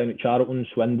stadiums. Played down at Charlton,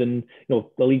 Swindon.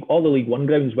 all the League One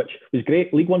grounds, which was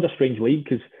great. League One's a strange league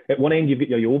because at one end you've got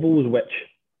your Yeovils, which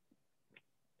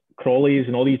Crawleys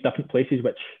and all these different places,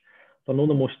 which are not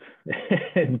the most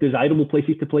desirable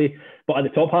places to play. But at the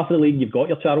top half of the league, you've got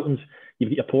your Charltons,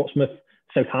 you've got your Portsmouth,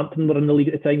 Southampton were in the league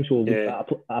at the time. So yeah.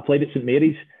 I played at St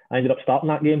Mary's. I ended up starting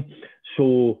that game.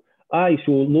 So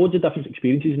loads of different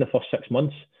experiences in the first 6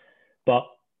 months. But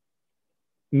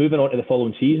moving on to the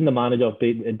following season, the manager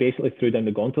basically threw down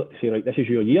the gauntlet to say, right, this is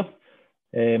your year.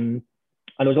 And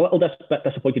I was a little bit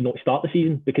disappointed not to start the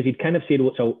season because he'd kind of said,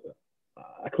 well, it's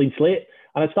a clean slate.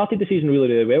 And I started the season really,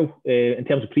 really well in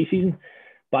terms of pre-season,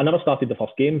 but I never started the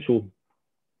first game. So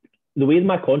the way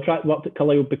my contract worked at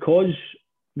Carlisle, because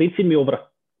they'd seen me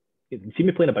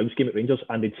playing a bounce game at Rangers,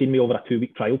 and they'd seen me over a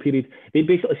 2-week trial period. They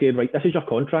basically said, right, this is your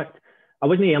contract. I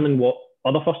wasn't earning what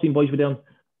other first team boys would earn,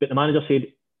 but the manager said,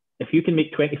 if you can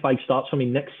make 25 starts for me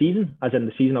next season, as in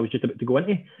the season I was just about to go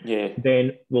into,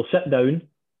 then we'll sit down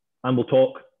and we'll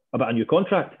talk about a new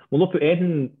contract. We'll not put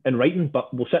anything in writing,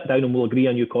 but we'll sit down and we'll agree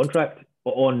on a new contract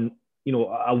on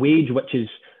a wage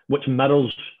which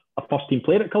mirrors a first team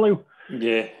player at Carlisle.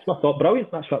 Yeah. So I thought,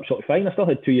 brilliant, that's absolutely fine. I still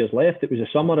had 2 years left. It was the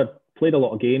summer. I'd played a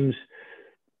lot of games.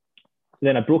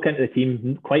 Then I broke into the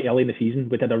team quite early in the season.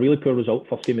 We had a really poor result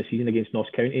first game of the season against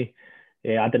Notts County.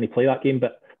 I didn't play that game,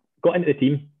 but got into the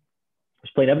team. I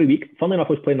was playing every week. Funnily enough,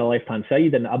 I was playing on the left-hand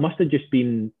side, and I must have just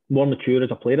been more mature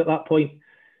as a player at that point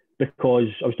because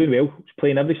I was doing well. I was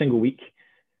playing every single week.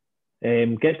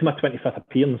 Gets to my 25th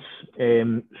appearance.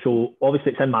 So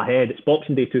obviously it's in my head. It's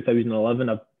Boxing Day 2011.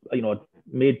 I've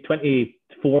made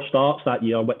 24 starts that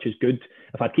year, which is good.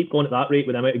 If I keep going at that rate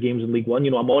with the amount of games in League One,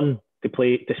 I'm on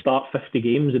to start 50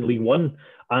 games in League One,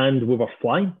 and we were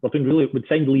flying. We're doing really. We'd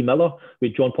signed Lee Miller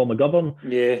with John Paul McGovern.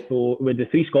 Yeah. So with the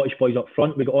 3 Scottish boys up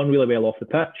front, we got on really well off the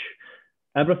pitch.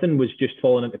 Everything was just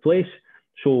falling into place.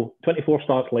 So 24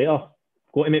 starts later,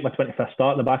 got to make my 25th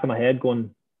start in the back of my head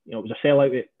going, it was a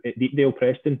sellout at Deepdale,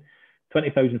 Preston,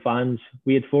 20,000 fans.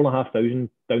 We had 4,500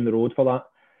 down the road for that.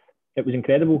 It was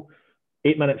incredible.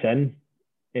 8 minutes in,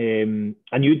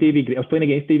 I knew Davy Gray. I was playing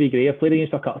against Davy Gray. I played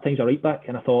against him a couple of times a right back,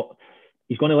 and I thought,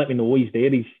 he's going to let me know he's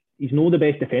there. He's not the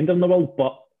best defender in the world,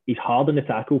 but he's hard on the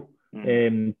tackle. Lo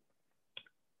and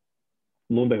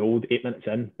behold, 8 minutes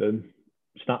in, boom,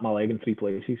 snapped my leg in 3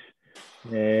 places.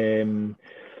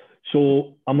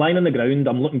 So I'm lying on the ground,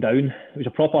 I'm looking down. It was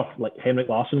a proper like Henrik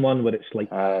Larsson one where it's like,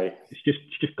 it's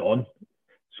just gone.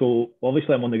 So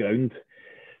obviously I'm on the ground,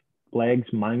 legs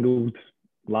mangled,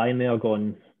 lying there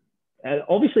going,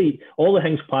 obviously all the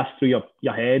things pass through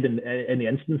your head in the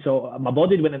instant. So my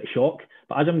body went into shock,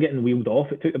 but as I'm getting wheeled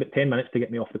off, it took about 10 minutes to get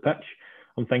me off the pitch.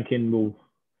 I'm thinking, well,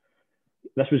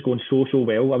 this was going so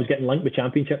well. I was getting linked with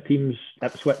championship teams,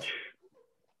 Ipswich,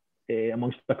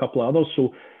 amongst a couple of others.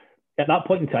 So at that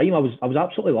point in time, I was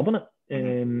absolutely loving it.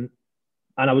 And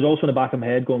I was also in the back of my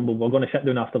head going, well, we're going to sit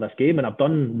down after this game, and I've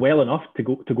done well enough to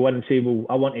go in and say, well,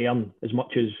 I want to earn as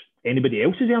much as anybody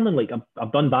else is earning. Like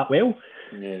I've done that well.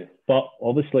 Yeah. But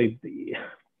obviously,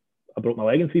 I broke my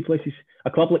leg in 3 places.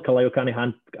 A club like Carlisle can't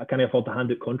afford to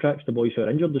hand out contracts to boys who are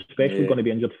injured, especially going to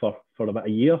be injured for about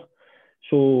a year.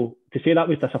 So to say that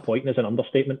was disappointing is an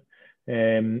understatement.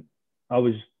 I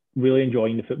was really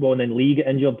enjoying the football, and then Lee got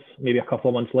injured maybe a couple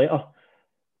of months later,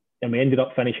 and we ended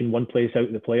up finishing 1 place out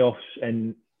of the playoffs.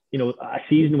 And a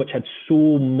season which had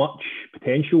so much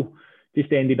potential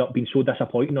just ended up being so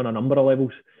disappointing on a number of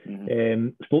levels.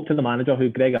 Spoke to the manager,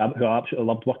 Greg Abbott, who I absolutely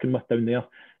loved working with down there.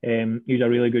 He was a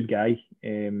really good guy.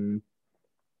 He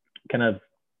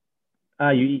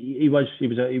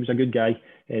was a good guy.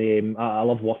 I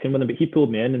loved working with him, but he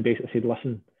pulled me in and basically said,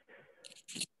 listen,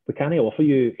 we can't offer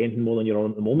you anything more than you're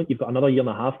on at the moment. You've got another 1.5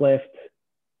 years left.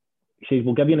 He says,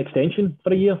 we'll give you an extension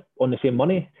for a year on the same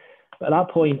money. But at that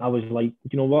point, I was like,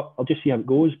 you know what, I'll just see how it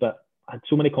goes. But I had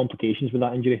so many complications with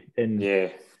that injury, and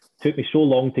it took me so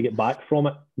long to get back from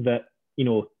it that,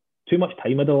 too much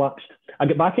time had elapsed. I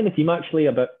got back in the team actually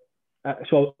that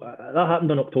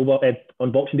happened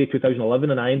on Boxing Day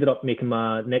 2011, and I ended up making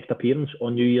my next appearance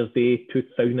on New Year's Day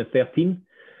 2013.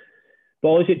 But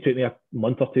obviously it took me a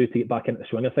month or two to get back into the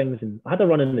swing of things, and I had a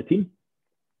run in the team,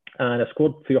 and I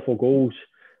scored 3 or 4 goals,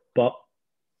 but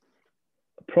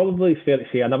probably fair to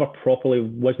say I never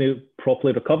wasn't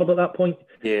properly recovered at that point.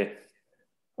 Yeah.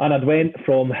 And I'd went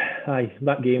from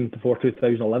that game before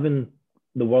 2011,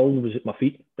 the world was at my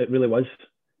feet. It really was.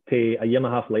 To a year and a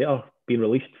half later, being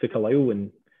released for Carlisle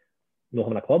and not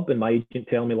having a club, and my agent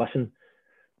telling me, listen,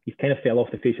 you've kind of fell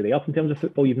off the face of the earth in terms of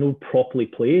football. You've not properly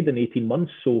played in 18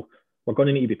 months, so we're going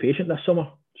to need to be patient this summer.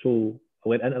 So I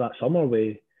went into that summer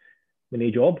with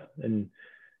no job and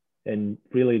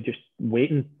really just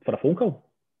waiting for a phone call.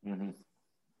 Mm-hmm.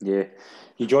 Yeah.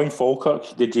 You joined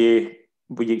Falkirk.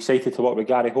 Were you excited to work with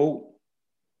Gary Holt?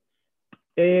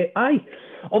 Aye.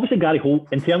 Obviously, Gary Holt,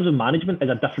 in terms of management, is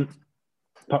a different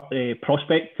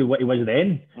prospect to what he was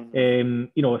then. Mm-hmm.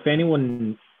 If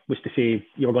anyone was to say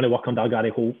you were going to work under Gary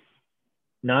Holt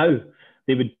now,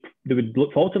 they would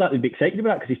look forward to that. They'd be excited about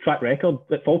that because his track record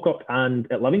at Falkirk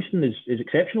and at Livingston is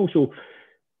exceptional. So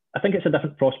I think it's a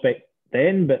different prospect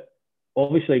then, but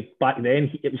obviously back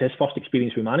then it was his first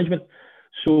experience with management.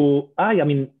 So I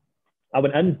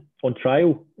went in on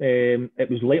trial. It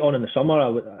was late on in the summer.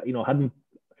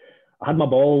 I had my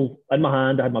ball in my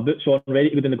hand. I had my boots on, ready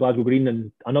to go down the Glasgow Green,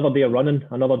 and another day of running,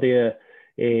 another day of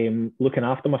looking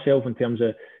after myself in terms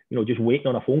of just waiting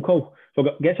on a phone call. So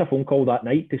I gets a phone call that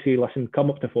night to say, listen, come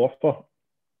up to Forfar.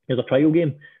 There's a trial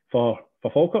game for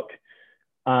Falkirk,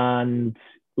 and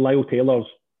Lyle Taylor's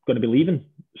going to be leaving,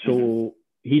 so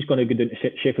he's going to go down to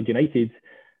Sheffield United.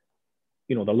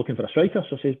 They're looking for a striker.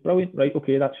 So I says, brilliant, right,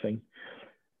 okay, that's fine.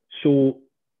 So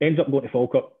ends up going to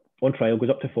Falkirk on trial, goes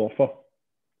up to Forfar,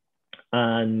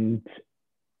 and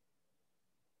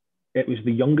it was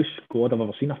the youngest squad I've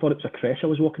ever seen. I thought it was a creche I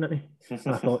was walking into.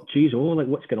 And I thought, geez,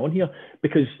 what's going on here?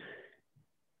 Because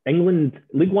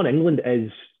League One England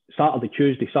is Saturday,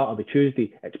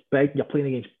 Tuesday. It's big. You're playing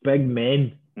against big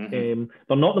men. Mm-hmm.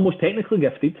 They're not the most technically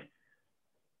gifted,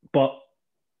 but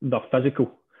they're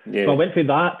physical. Yeah. So I went from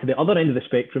that to the other end of the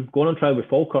spectrum, going on trial with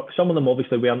Falkirk. Some of them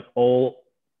obviously weren't all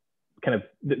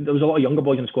there was a lot of younger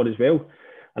boys in the squad as well.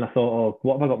 And I thought,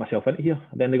 what have I got myself into here?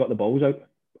 And then they got the balls out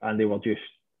and they were just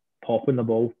popping the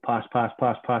ball, pass.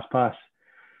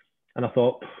 And I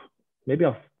thought, maybe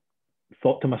I've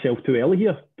thought to myself too early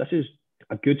here. This is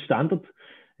a good standard.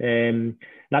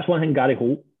 That's one thing Gary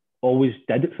Holt always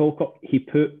did at Falkirk. He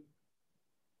put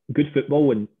good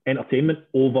football and entertainment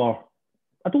over,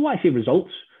 I don't want to say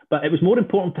results, but it was more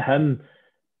important to him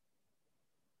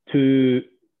to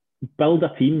build a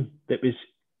team that was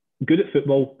good at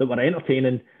football, that were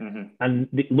entertaining, and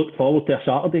they looked forward to a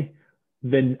Saturday,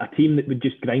 than a team that would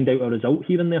just grind out a result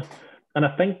here and there. And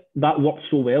I think that worked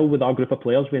so well with our group of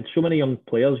players. We had so many young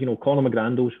players, Conor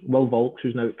McGrandles, Will Vaulks,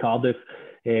 who's now at Cardiff,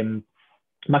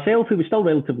 myself, who was still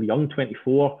relatively young,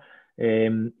 24.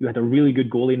 We had a really good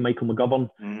goalie in Michael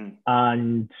McGovern,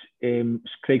 and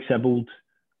Craig Sibbald.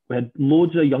 We had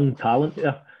loads of young talent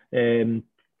there.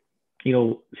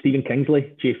 Stephen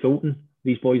Kingsley, Jay Fulton.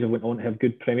 These boys have went on to have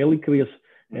good Premier League careers,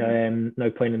 now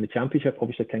playing in the Championship.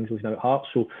 Obviously, Kingsley's now at Hearts.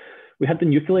 So we had the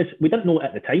nucleus. We didn't know it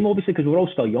at the time, obviously, because we were all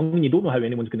still young and you don't know how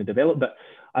anyone's going to develop. But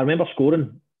I remember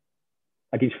scoring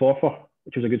against Forfar,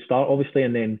 which was a good start, obviously.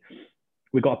 And then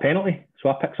we got a penalty. So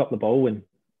I picks up the ball, and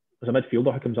there's a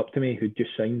midfielder who comes up to me who'd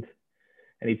just signed.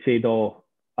 And he'd said,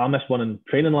 I missed one in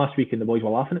training last week, and the boys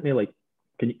were laughing at me, like,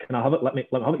 can I have it? Let me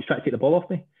have it. He's trying to take the ball off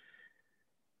me.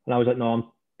 And I was like, no, I'm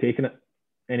taking it.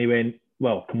 And he went,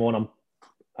 well, come on.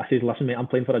 I said, listen, mate, I'm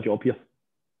playing for a job here.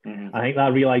 I think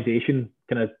that realisation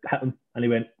kind of hit him, and he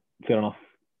went, fair enough,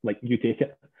 like, you take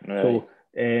it. Right. So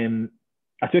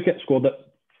I took it, scored it,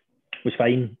 was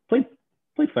fine, played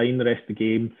fine the rest of the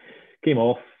game, came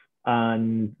off,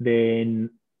 and then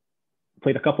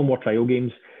played a couple more trial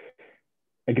games,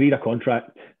 agreed a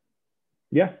contract.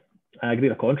 Yeah, I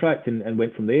agreed a contract and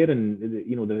went from there.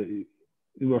 And,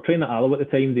 we were training at Alloa at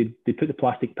the time. They put the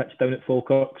plastic pitch down at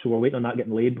Falkirk, so we're waiting on that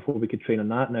getting laid before we could train on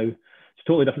that. Now, it's a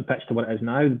totally different pitch to what it is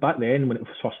now. Back then, when it was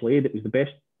first laid, it was the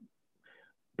best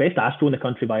Astro in the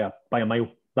country by a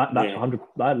mile. That's 100.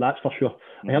 That's for sure.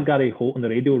 I heard Gary Holt on the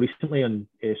radio recently on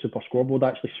Super Scoreboard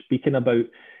actually speaking about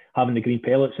having the green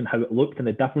pellets and how it looked and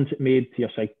the difference it made to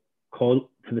the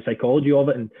psychology of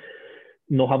it, and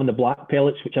not having the black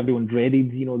pellets, which everyone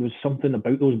dreaded. There was something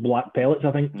about those black pellets,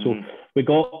 I think. So we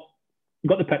got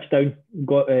the pitch down,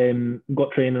 got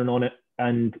training on it,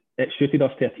 and it suited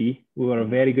us to a T. We were a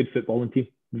very good footballing team,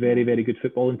 very, very good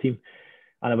footballing team.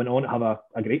 And I went on to have a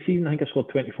great season. I think I scored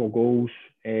 24 goals,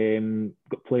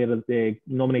 got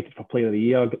nominated for Player of the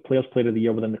Year, got Players Player of the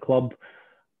Year within the club.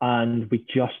 and we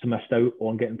just missed out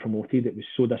on getting promoted. It was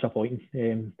so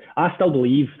disappointing. I still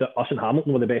believe that us and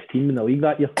Hamilton were the best team in the league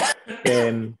that year.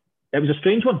 It was a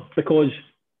strange one because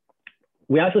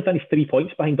we actually finished 3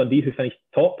 points behind Dundee, who finished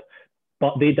top,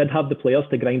 but they did have the players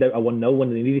to grind out a 1-0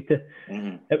 when they needed to.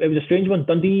 It was a strange one.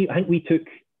 Dundee, I think we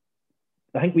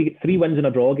got 3 wins and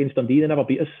a draw against Dundee. They never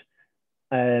beat us.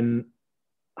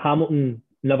 Hamilton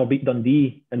never beat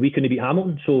Dundee, and we couldn't beat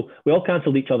Hamilton, so we all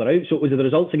cancelled each other out. So it was the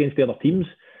results against the other teams.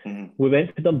 We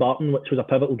went to Dumbarton, which was a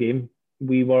pivotal game.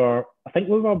 I think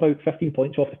we were about 15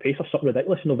 points off the pace or something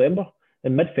ridiculous in November.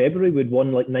 In mid-February, we'd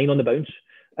won like 9 on the bounce,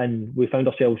 and we found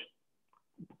ourselves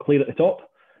clear at the top.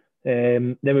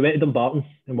 Then we went to Dumbarton,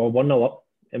 and we were 1-0 up,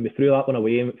 and we threw that one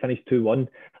away, and it finished 2-1. And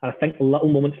I think little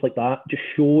moments like that just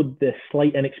showed the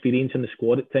slight inexperience in the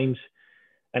squad at times,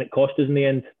 and it cost us in the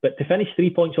end. But to finish 3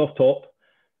 points off top,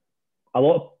 a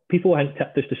lot of people, I think,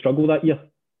 tipped us to struggle that year.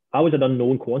 I was an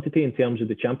unknown quantity in terms of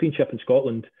the championship in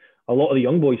Scotland. A lot of the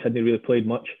young boys hadn't really played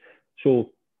much.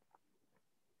 So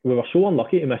we were so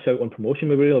unlucky to miss out on promotion,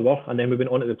 we really were. And then we went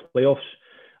on to the playoffs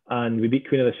and we beat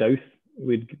Queen of the South.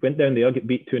 We went down there, get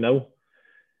beat 2-0.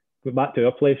 Went back to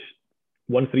our place,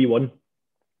 won 3-1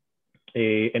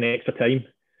 in extra time.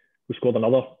 We scored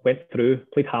another, went through,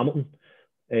 played Hamilton.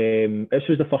 This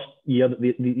was the first year that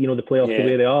the playoffs the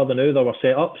way they are now, they were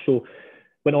set up. So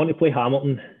went on to play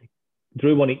Hamilton,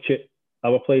 drew 1 each at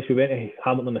our place. We went to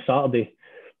Hamilton on the Saturday,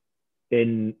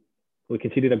 and we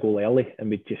conceded a goal early, and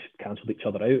we just cancelled each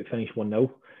other out. It finished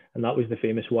 1-0, and that was the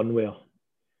famous one where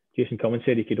Jason Cummins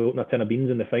said he could open a tin of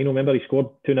beans in the final. Remember, he scored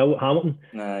 2-0 at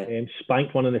Hamilton,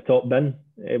 spanked one in the top bin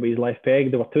with his left peg.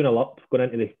 They were 2-0 up, going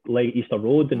into the leg at Easter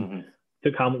Road, and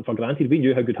took Hamilton for granted. We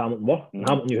knew how good Hamilton were, and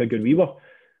Hamilton knew how good we were.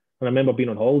 And I remember being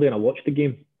on holiday and I watched the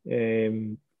game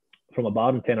from a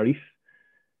bar in Tenerife.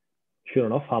 Sure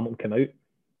enough, Hamilton came out,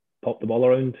 popped the ball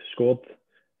around, scored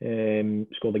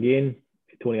again.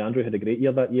 Tony Andrew had a great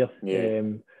year that year,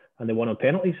 and they won on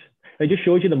penalties. It just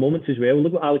shows you the moments as well.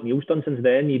 Look what Alec Neil's done since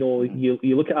then. You know,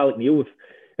 you look at Alec Neil.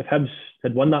 If Hibs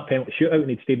had won that penalty shootout and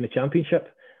he'd stayed in the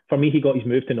Championship, for me, he got his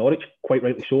move to Norwich, quite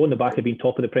rightly so, on the back of being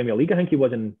top of the Premier League. I think he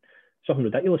was in something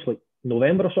ridiculous, like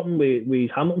November or something, with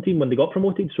his Hamilton team when they got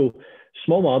promoted. So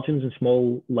small margins and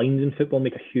small lines in football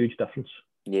make a huge difference.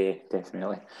 Yeah,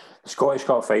 definitely. The Scottish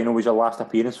Cup final was your last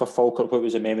appearance for Falkirk. What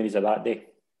was the memories of that day?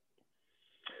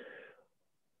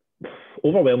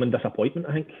 Overwhelming disappointment,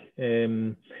 I think.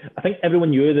 I think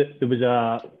everyone knew that it was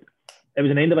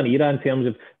an end of an era in terms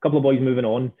of a couple of boys moving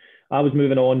on. I was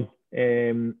moving on.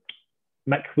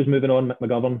 Mick was moving on, Mick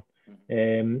McGovern.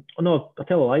 I'll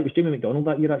tell a lie, it was Jamie McDonald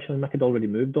that year actually. Mick had already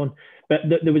moved on. But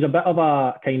there was a bit of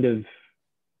a kind of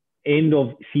end of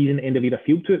season, end of era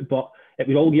feel to it, but it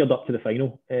was all geared up to the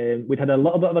final. We'd had a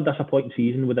little bit of a disappointing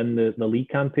season within the league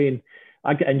campaign.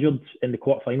 I got injured in the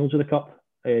quarterfinals of the Cup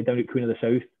down at Queen of the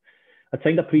South. I'd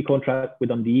signed a pre-contract with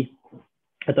Dundee.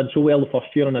 I'd done so well the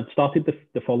first year, and I'd started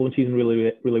the following season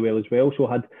really, really well as well. So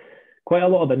I had quite a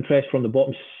lot of interest from the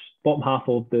bottom half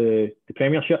of the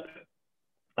Premiership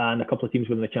and a couple of teams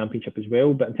within the Championship as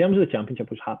well. But in terms of the Championship,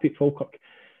 I was happy at Falkirk.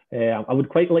 I would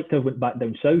quite like to have went back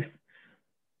down south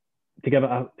to give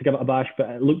it a bash, but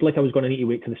it looked like I was going to need to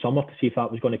wait to the summer to see if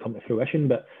that was going to come to fruition.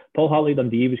 But Paul Hartley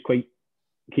Dundee was quite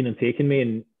keen on taking me,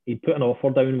 and he'd put an offer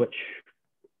down which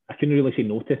I couldn't really say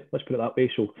no to, let's put it that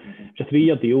way. So it's a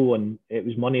 3-year deal, and it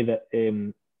was money that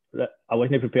I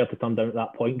wasn't prepared to turn down at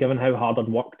that point, given how hard I'd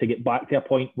worked to get back to a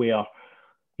point where,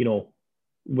 you know,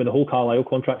 with the whole Carlisle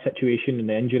contract situation and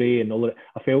the injury and all of it,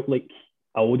 I felt like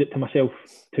I owed it to myself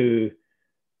to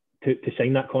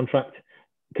sign that contract,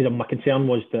 because my concern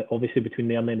was that obviously between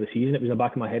there and the end of the season, it was in the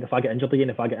back of my head, if I get injured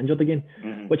again,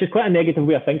 which is quite a negative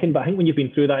way of thinking. But I think when you've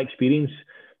been through that experience,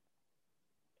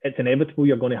 it's inevitable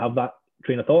you're going to have that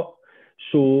train of thought.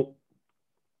 So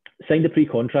signed the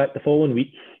pre-contract. The following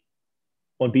week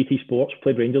on BT Sports,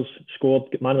 played Rangers,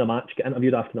 scored, got man of the match, got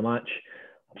interviewed after the match.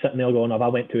 I'm sitting there going, have I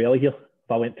went too early here?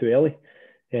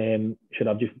 Should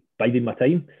I have just bided my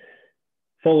time?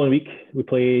 Following week, we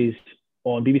plays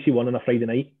on BBC One on a Friday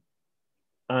night,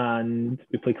 and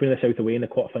we play Queen of the South away in the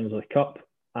quarterfinals of the Cup,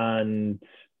 and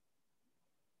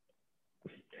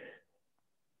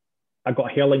I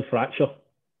got a hairline fracture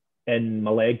in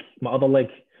my other leg.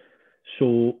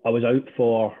 So I was out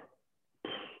for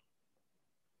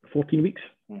 14 weeks.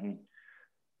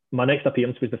 My next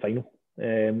appearance was the final.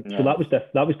 So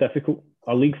that was difficult.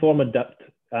 Our league form had dipped,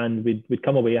 and we'd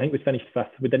come away. I think we'd finished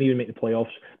 5th. We didn't even make the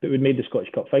playoffs, but we'd made the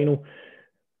Scottish Cup final.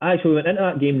 I actually went into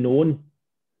that game knowing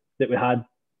that we had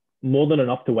more than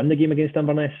enough to win the game against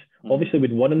Inverness. Obviously,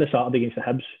 we'd won on the Saturday against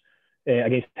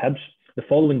Hibs. The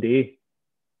following day,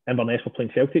 Inverness were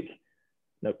playing Celtic.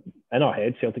 Now, in our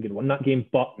head, Celtic had won that game,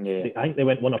 but I think they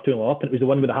went 1 or 2 up, and it was the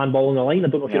one with the handball on the line. I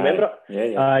don't know if you remember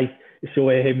it. Aye. So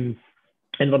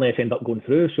Inverness ended up going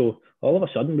through. So all of a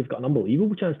sudden, we've got an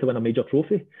unbelievable chance to win a major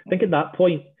trophy. I think at that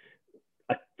point,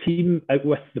 a team out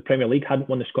with the Premier League hadn't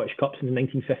won the Scottish Cup since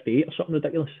 1958 or something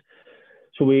ridiculous.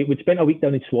 So we'd spent a week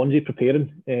down in Swansea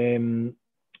preparing.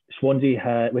 Swansea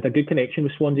had a good connection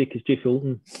with Swansea because Jay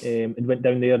Fulton had went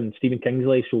down there, and Stephen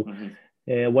Kingsley. So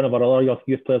one of our other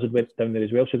youth players had went down there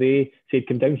as well. So they said,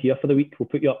 come down here for the week. We'll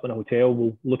put you up in a hotel.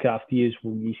 We'll look after you.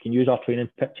 You can use our training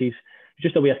pitches. It's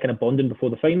just a way of kind of bonding before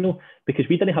the final, because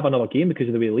we didn't have another game because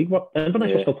of the way the league worked.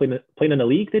 Inverness were still playing in the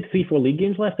league. They had 3-4 league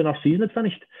games left, and our season had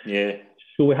finished. Yeah.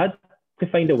 So we had to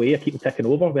find a way of keeping ticking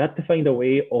over. We had to find a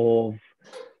way of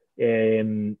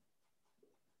keeping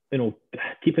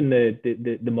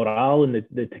the morale and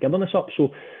the togetherness up.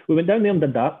 So we went down there and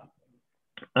did that,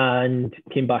 and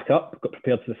came back up, got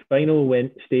prepared for the final,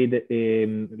 stayed at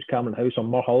it was Cameron House or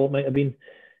Moor Hall, it might have been.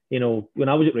 When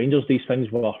I was at Rangers, these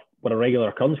things were a regular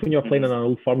occurrence when you're playing in an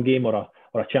Old Firm game or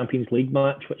a Champions League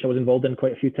match, which I was involved in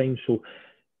quite a few times. So,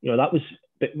 that was,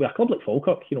 but with a club like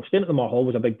Falkirk, staying at the Moor Hall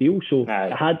was a big deal. So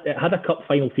it had a cup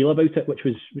final feel about it, which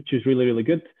was really, really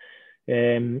good.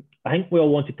 I think we all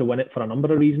wanted to win it for a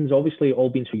number of reasons. Obviously, all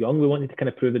being so young, we wanted to kind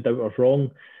of prove the doubters wrong.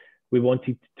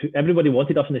 Everybody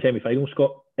wanted us in the semi-final,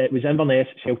 Scott. It was Inverness,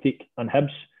 Celtic and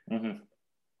Hibs.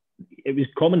 It was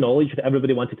common knowledge that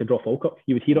everybody wanted to draw Falkirk.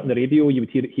 You would hear it on the radio, you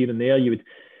would hear it here and there, you would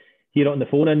hear it on the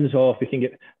phone-ins, or if we can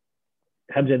get...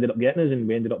 Hibs ended up getting us, and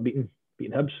we ended up beating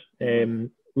Hibs.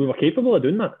 We were capable of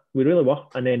doing that. We really were.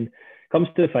 And then comes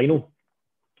to the final,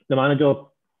 the manager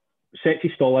sets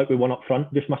his stall out with one up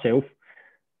front, just myself,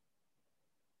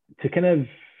 to kind of,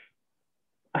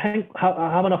 I think,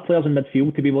 have enough players in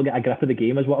midfield to be able to get a grip of the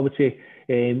game, is what I would say.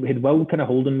 We had Will kind of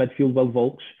holding midfield, Will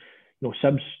Volks,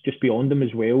 Sibs just beyond him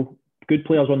as well. Good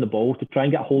players on the ball to try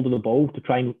and get a hold of the ball, to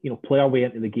try and play our way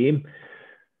into the game.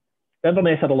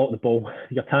 Inverness had a lot of the ball.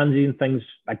 Your Tansy and things,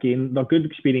 again, they're good,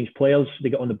 experienced players.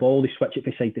 They get on the ball, they switch it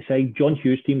from side to side. John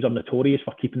Hughes teams are notorious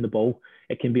for keeping the ball.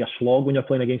 It can be a slog when you're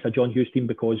playing against a John Hughes team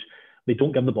because they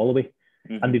don't give the ball away.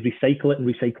 And they recycle it and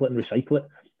recycle it and recycle it.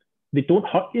 They don't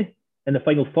hurt you in the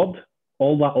final third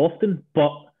all that often,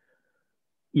 but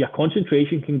your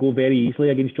concentration can go very easily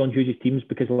against John Hughes' teams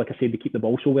because, like I said, they keep the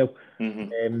ball so well.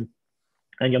 And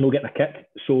you're not getting a kick.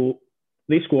 So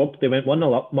they scored. They went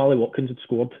 1-0 up. Marley Watkins had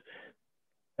scored.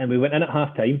 And we went in at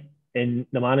half-time, and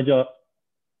the manager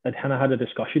had kind of had a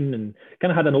discussion and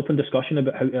kind of had an open discussion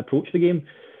about how to approach the game.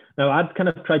 Now, I'd kind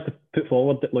of tried to put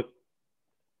forward that, look,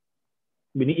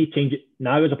 we need to change it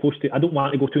now as opposed to, I don't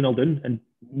want to go 2-0 down and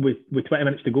with 20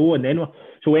 minutes to go. And then,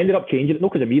 so we ended up changing it,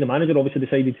 not because of me. The manager obviously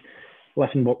decided,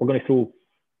 listen, we're going to throw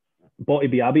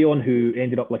Botti Biabi on, who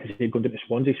ended up, like I said, going down to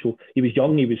Swansea. So he was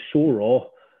young, he was so raw,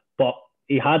 but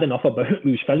he had enough about it.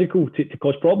 He was physical to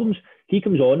cause problems. He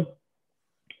comes on.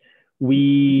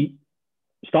 We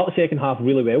start the second half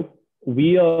really well.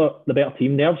 We are the better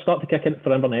team. Nerves start to kick in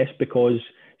for Inverness because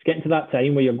it's getting to that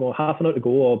time where you're going half an hour to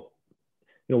go, or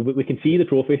we can see the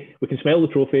trophy, we can smell the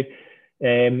trophy.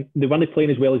 They weren't playing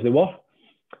as well as they were.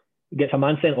 Gets a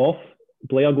man sent off.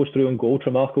 Blair goes through and goal.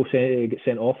 Tremarco gets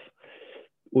sent off.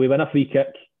 We win a free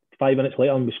kick 5 minutes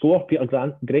later and we score. Peter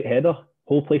Grant, great header.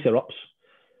 Whole place erupts.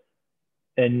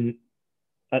 And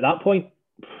at that point,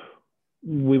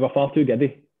 we were far too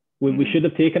giddy. We should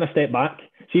have taken a step back.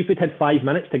 See if we'd had 5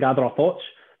 minutes to gather our thoughts.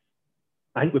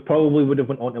 I think we probably would have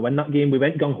went on to win that game. We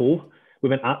went gung-ho. We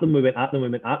went at them.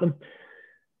 And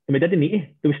we didn't need to.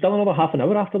 There was still another half an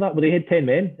hour after that where they had 10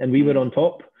 men and we were on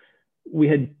top. We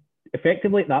had,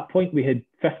 effectively at that point, we had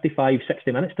 55,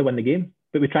 60 minutes to win the game,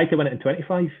 but we tried to win it in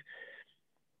 25.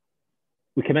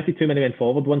 We committed too many men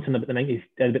forward once in about the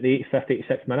 85th,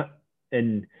 86th minute,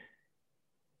 and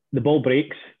the ball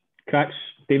breaks, cracks.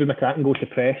 David McCracken goes to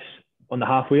press on the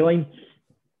halfway line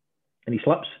and he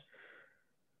slips.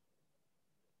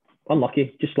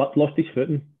 Unlucky, just slipped, lost his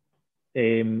footing.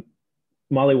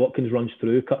 Marley Watkins runs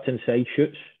through, cuts inside,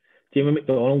 shoots. Jamie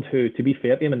McDonald, who, to be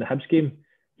fair to him in the Hibs game,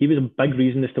 he was a big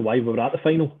reason as to why we were at the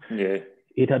final. Yeah.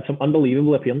 He'd had some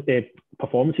unbelievable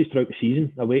performances throughout the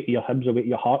season, away to your Hibs, away to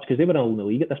your Hearts, because they were in the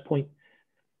league at this point.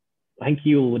 I think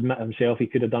he'll admit himself he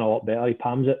could have done a lot better. He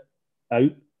palms it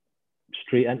out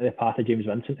straight into the path of James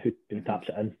Vincent, who taps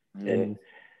it in. Yeah. And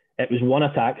it was one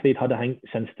attack they'd had, I think,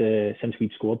 since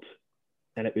we'd scored,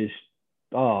 and it was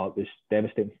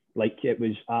devastating. Like, it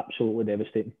was absolutely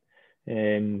devastating.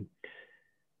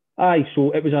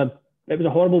 So it was a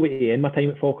horrible way to end my time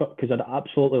at Falkirk because I'd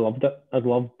absolutely loved it. I'd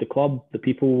loved the club, the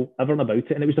people, everything about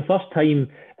it, and it was the first time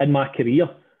in my career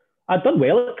I'd done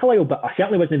well at Carlisle, but I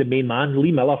certainly wasn't the main man.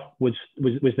 Lee Miller was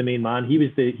the main man. He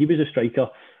was a striker.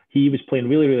 He was playing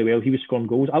really, really well. He was scoring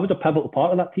goals. I was a pivotal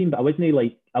part of that team, but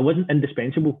I wasn't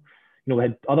indispensable. You know, we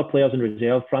had other players in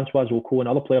reserve, Francois Oko and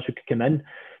other players who could come in.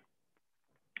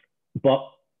 But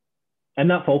in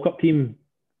that Falkirk team,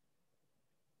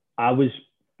 I was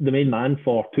the main man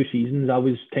for 2 seasons. I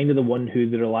was kind of the one who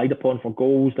they relied upon for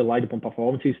goals, they relied upon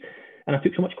performances. And I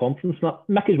took so much confidence in that.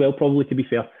 Mick as well, probably, to be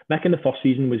fair. Mick in the first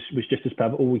season was just as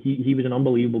pivotal. He was an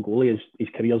unbelievable goalie as his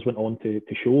careers went on to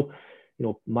show. You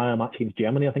know, man of the match against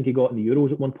Germany, I think he got in the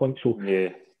Euros at one point. So, yeah.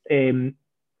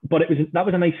 But that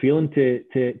was a nice feeling to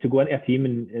go into a team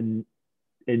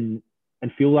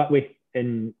and feel that way.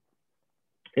 And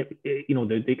you know,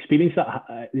 the experiences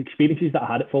that I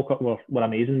had at Falkirk were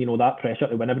amazing. You know, that pressure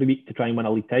to win every week, to try and win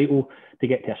a league title, to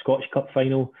get to a Scottish Cup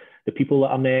final, the people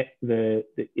that I met,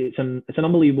 it's an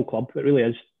unbelievable club. It really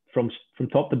is. From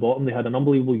top to bottom, they had an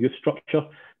unbelievable youth structure.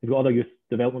 They've got other youth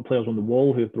development players on the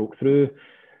wall who have broke through.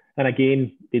 And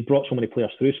again, they brought so many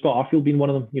players through. Scott Arfield being one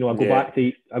of them. You know, I go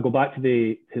back to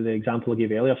the example I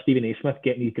gave earlier. Stephen A. Smith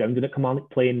getting his grounding at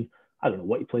Kilmarnock, playing, I don't know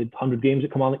what he played, 100 games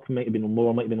at Kilmarnock, might have been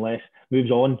more, might have been less.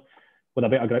 Moves on with a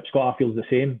better grip. Scott Arfield's the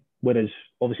same. Whereas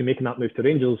obviously making that move to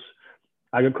Rangers,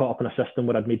 I got caught up in a system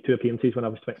where I'd made 2 appearances when I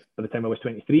was by the time I was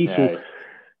 23. Yeah. So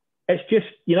it's just,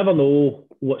 you never know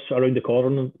what's around the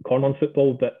corner in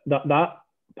football. But that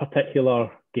particular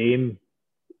game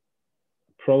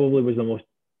probably was the most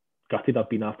gutted I've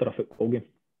been after a football game.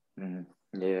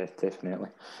 Yeah, definitely.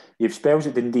 You've spells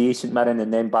at Dundee, St Mirren,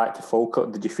 and then back to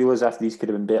Falkirk. Did you feel as if these could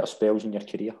have been better spells in your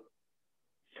career?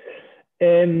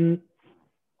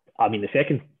 I mean, the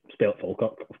second spell at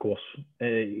Falkirk, of course.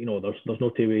 You know, there's no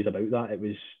two ways about that.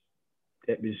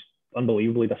 It was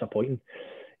unbelievably disappointing.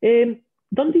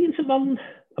 Dundee and St Mirren.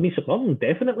 I mean, St Mirren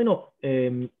definitely not.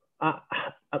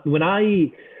 When I,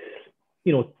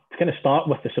 you know, to kind of start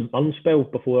with the St Mirren spell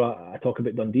before I talk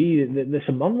about Dundee, the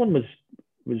St Mirren one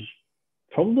was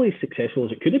probably as successful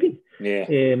as it could have been.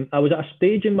 Yeah. I was at a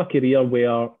stage in my career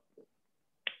where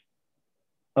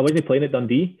I wasn't playing at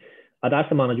Dundee. I'd asked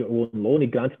the manager to go on loan. He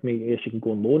granted me, yes, you can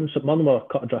go on loan. St Mirren were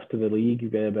cut adrift to the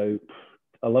league by about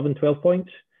 11, 12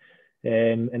 points.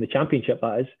 In the championship,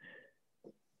 that is.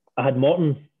 I had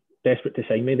Morton desperate to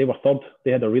sign me. They were third.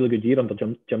 They had a really good year under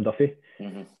Jim Duffy.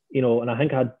 Mm-hmm. You know, and I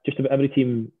think I had just about every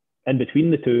team in between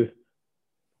the two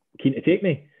keen to take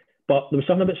me. But there was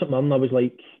something about St Mirren. I was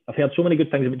like, I've heard so many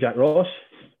good things about Jack Ross.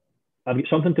 I've got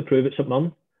something to prove at St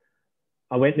Mirren.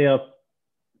 I went there,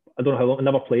 I don't know how long, I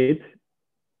never played.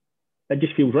 It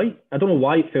just feels right. I don't know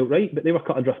why it felt right, but they were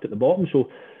cut adrift at the bottom. So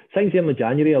signs there in the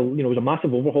January, you know, it was a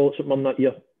massive overhaul at St Mirren that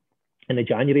year. In the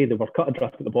January, they were cut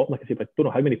adrift at the bottom, like I said, but I don't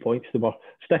know how many points. They were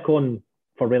stick on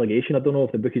for relegation. I don't know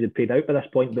if the bookies had paid out by this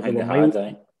point, but they were miles.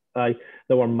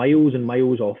 There were miles and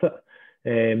miles off it.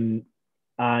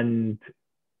 And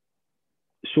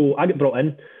so I got brought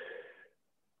in.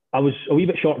 I was a wee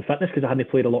bit short in fitness because I hadn't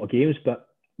played a lot of games, but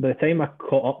by the time I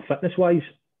caught up fitness-wise,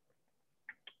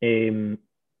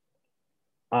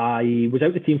 I was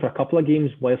out the team for a couple of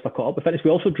games whilst I caught up with fitness.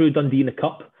 We also drew Dundee in the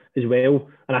Cup as well,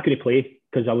 and I couldn't play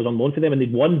because I was on loan to them and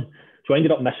they'd won. So I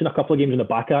ended up missing a couple of games on the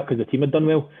back of that because the team had done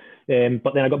well.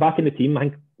 But then I got back in the team. I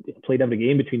think I played every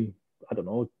game between, I don't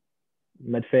know,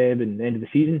 mid-Feb and the end of the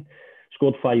season.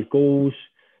 Scored 5 goals.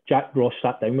 Jack Ross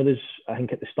sat down with us, I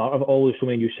think at the start of it all, there's so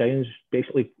many new signings,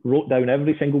 basically wrote down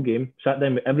every single game, sat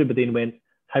down with everybody and went,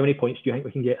 how many points do you think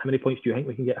we can get? How many points do you think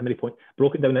we can get? How many points?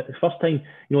 Broke it down. It's the first time,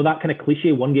 you know, that kind of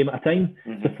cliche, one game at a time.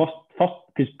 Mm-hmm. The first,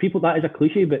 because people, that is a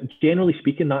cliche, but generally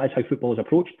speaking, that is how football is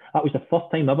approached. That was the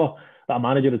first time ever that a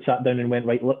manager had sat down and went,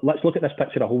 right, let's look at this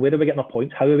picture a whole. Where are we getting our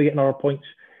points? How are we getting our points?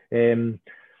 And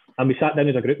we sat down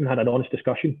as a group and had an honest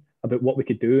discussion about what we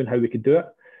could do and how we could do it.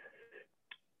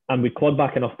 And we clawed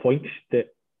back enough points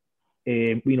that,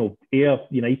 you know, Ayr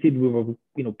United, we were,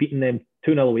 you know, beating them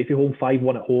 2-0 away from home,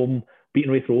 5-1 at home,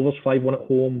 beating Wraith Rovers 5-1 at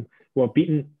home. We were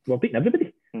beating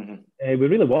everybody. Mm-hmm. We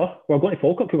really were. We were going to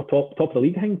Falkirk, we were top of the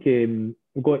league, I think.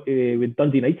 We got with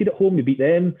Dundee United at home, we beat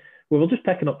them. We were just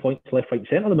picking up points left, right, and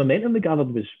centre. The momentum we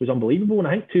gathered was unbelievable. And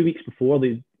I think 2 weeks before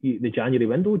the January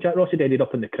window, Jack Ross had ended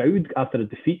up in the crowd after a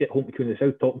defeat at home to Queen of the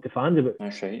South, talking to fans about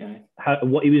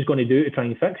what he was going to do to try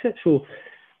and fix it. So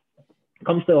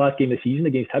comes to the last game of the season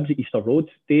against Hibs at Easter Road.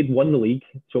 They'd won the league,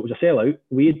 so it was a sellout.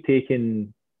 We'd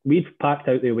packed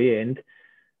out the away end.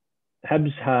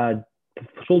 Hibs had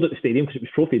sold at the stadium because it was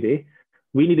trophy day.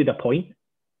 We needed a point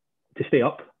to stay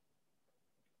up.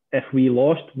 If we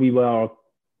lost, we were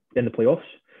in the playoffs.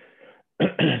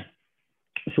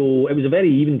 So it was a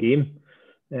very even game,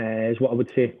 is what I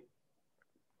would say.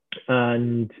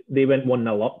 And they went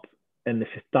 1-0 up in the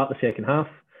start of the second half.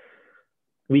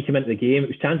 we came into the game. It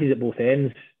was chances at both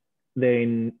ends.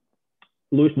 Then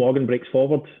Lewis Morgan breaks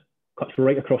forward, cuts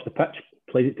right across the pitch,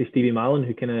 plays it to Stevie Mallon,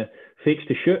 who kind of fakes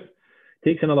to shoot,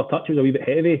 takes another touch. It was a wee bit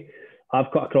heavy.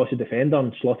 I've cut across the defender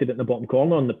and slotted it in the bottom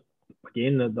corner. And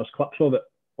again, there's clips of it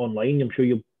online. I'm sure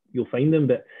you'll find them.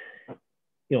 But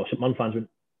St Mirren fans went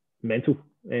mental.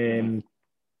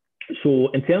 So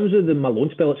in terms of my loan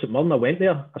spell at St Mirren, I went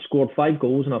there. I scored 5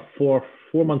 goals in a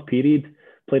four-month period.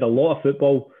 Played a lot of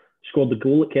football. Scored the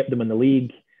goal that kept them in the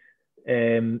league.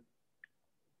 That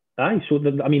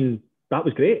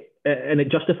was great, and it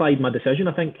justified my decision.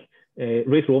 I think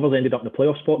Raith Rovers ended up in the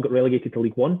playoff spot, got relegated to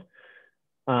League One,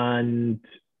 and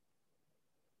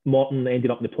Morton ended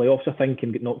up in the playoffs, I think,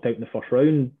 and got knocked out in the first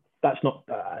round. That's not,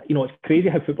 it's crazy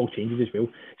how football changes as well.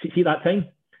 See, at that time,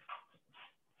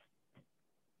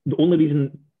 the only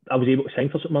reason I was able to sign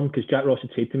for St Mirren because Jack Ross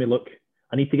had said to me, "Look,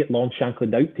 I need to get Lawrence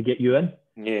Shankland out to get you in."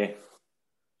 Yeah.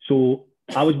 So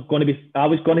I was going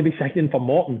to be signing for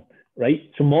Morton,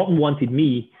 right? So Morton wanted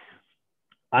me.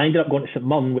 I ended up going to St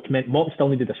Mirren, which meant Morton still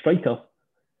needed a striker.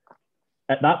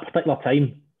 At that particular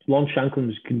time, Lawrence Shankland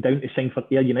was going down to sign for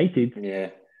Ayr United. Yeah.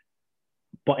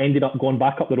 But ended up going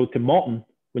back up the road to Morton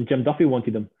when Jim Duffy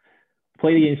wanted him. I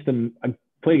played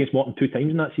against Morton 2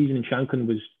 times in that season, and Shankland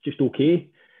was just okay.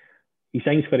 He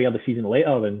signs for Ayr the season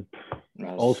later, and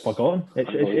all's forgotten.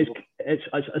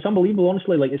 It's unbelievable,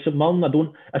 honestly. Like, it's St Mirren. I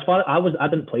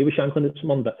didn't play with Shankland at St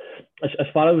Mirren, but as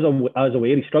far as I was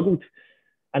aware, he struggled.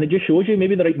 And it just shows you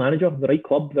maybe the right manager, the right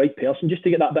club, the right person, just to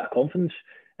get that bit of confidence.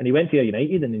 And he went to Ayr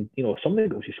United, and some of the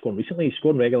goals he's scored recently, he's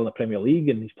scoring regular in the Premier League,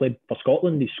 and he's played for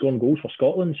Scotland. He's scoring goals for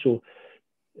Scotland. So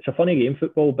it's a funny game,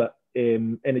 football, but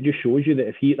and it just shows you that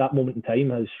if he at that moment in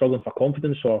time is struggling for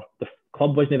confidence, or the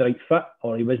club wasn't the right fit,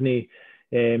 or he wasn't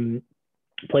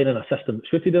playing in a system that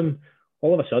suited him,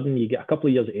 all of a sudden you get a couple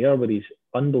of years at Ayr where he's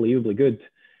unbelievably good.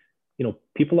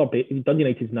 People are Dundee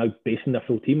United's now basing their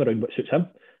full team around what suits him,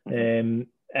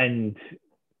 and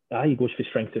he goes from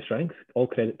strength to strength. All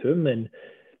credit to him.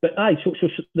 So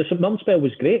the St Mirren spell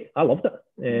was great. I loved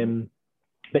it.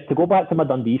 But to go back to my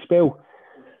Dundee spell,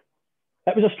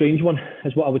 it was a strange one,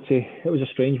 is what I would say. It was a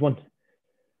strange one.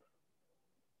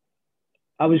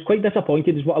 I was quite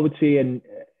disappointed, is what I would say, and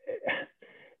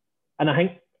I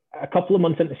think a couple of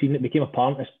months into the season, it became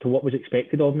apparent as to what was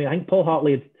expected of me. I think Paul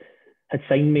Hartley had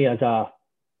signed me as a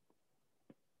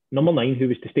number 9 who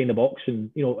was to stay in the box, and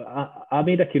I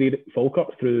made a career at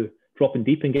Falkirk through dropping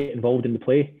deep and getting involved in the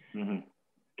play,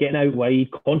 getting out wide,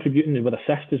 contributing with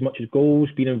assists as much as goals,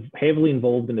 being heavily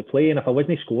involved in the play, and if I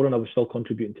wasn't scoring, I was still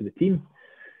contributing to the team.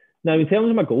 Now, in terms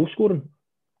of my goal scoring,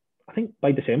 I think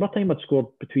by December time I'd scored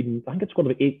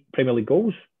about 8 Premier League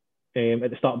goals at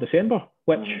the start of December,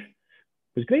 which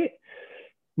was great.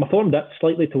 My form dipped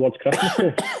slightly towards Christmas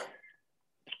though.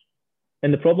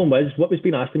 And the problem was, what was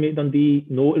being asked of me at Dundee,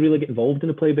 not to really get involved in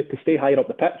the play, but to stay higher up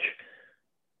the pitch.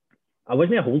 I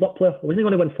wasn't a hold-up player. I wasn't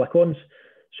going to win flick-ons.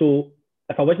 So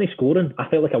if I wasn't scoring, I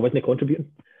felt like I wasn't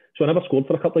contributing. So I never scored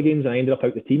for a couple of games, and I ended up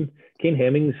out the team. Kane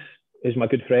Hemmings is my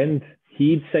good friend.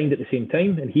 He'd signed at the same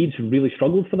time, and he'd really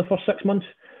struggled for the first 6 months.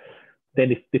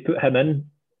 Then they put him in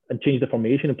and changed the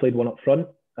formation and played one up front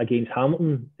against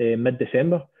Hamilton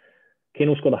mid-December.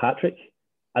 Kane scored a hat-trick.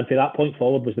 And from that point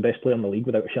forward was the best player in the league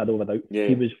without a shadow of a doubt. Yeah.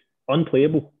 He was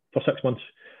unplayable for 6 months.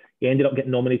 He ended up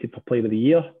getting nominated for Player of the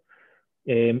Year.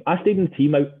 I stayed in the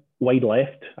team out wide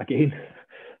left again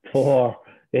for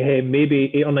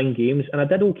maybe 8 or 9 games, and I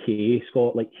did okay,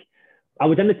 Scott. Like, I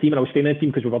was in the team and I was staying in the team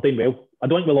because we were doing well. I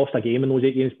don't think we lost a game in those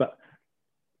 8 games, but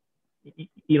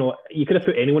you could have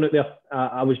put anyone out there.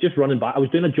 I was just running back. I was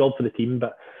doing a job for the team,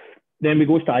 but then we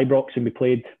goes to Ibrox and we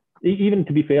played. Even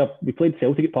to be fair, we played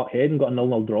Celtic at Parkhead and got a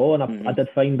 0-0 draw, and I did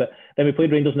fine. But then we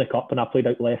played Rangers in the Cup, and I played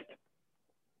out left,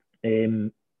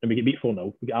 and we get beat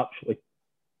 4-0. We got absolutely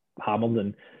hammered,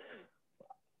 and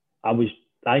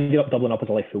I ended up doubling up as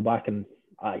a left fullback, and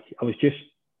I was just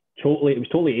it was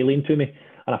totally alien to me,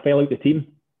 and I fell out the team,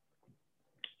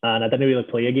 and I didn't really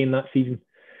play again that season.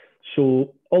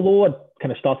 So although I'd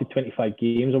kind of started 25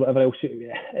 games or whatever else,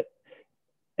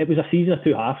 it was a season of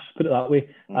 2 halves, put it that way.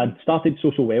 I'd started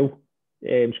so well,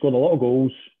 scored a lot of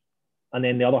goals, and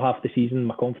then the other half of the season,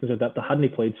 my confidence had dipped. I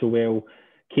hadn't played so well.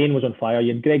 Kane was on fire.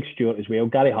 You had Greg Stewart as well,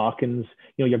 Gary Harkins.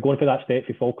 You're going for that step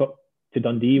from Falkirk to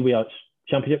Dundee, where it's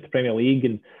Championship to Premier League,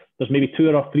 and there's maybe 2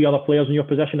 or 3 other players in your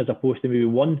position as opposed to maybe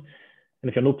 1. And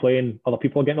if you're not playing, other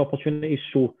people are getting opportunities.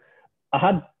 So I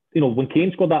had, when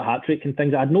Kane scored that hat-trick and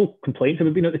things, I had no complaints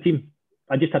about being out the team.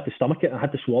 I just had to stomach it. I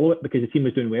had to swallow it because the team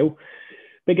was doing well.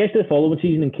 But it gets to the following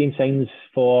season and Kane signs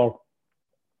for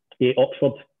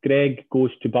Oxford. Greg goes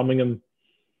to Birmingham.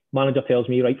 Manager tells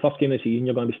me, right, first game of the season,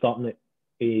 you're going to be starting at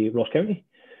Ross County.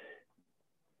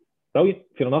 brilliant,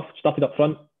 fair enough. Started up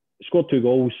front, scored 2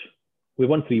 goals. We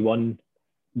won 3-1.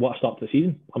 What a start to the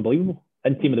season. Unbelievable.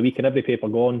 In team of the week in every paper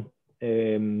gone.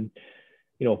 You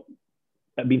know,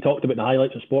 it been talked about in the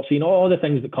highlights of sports scene, all the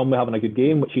things that come with having a good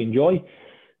game, which you enjoy.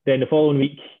 Then the following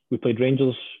week, we played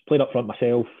Rangers, played up front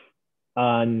myself,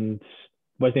 and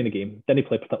wasn't in the game. Didn't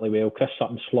play particularly well. Chris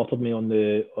Sutton slaughtered me on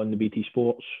the BT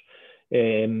Sports.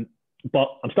 But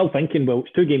I'm still thinking, well,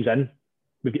 it's 2 games in.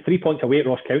 We've got 3 points away at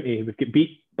Ross County. We've got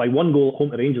beat by 1 goal at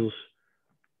home to Rangers.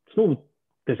 It's no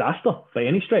disaster by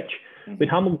any stretch. We had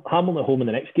Hamilton at home in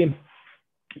the next game.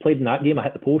 Played in that game. I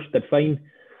hit the post, did fine.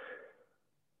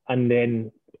 And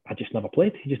then I just never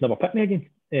played. He just never picked me again.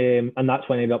 And that's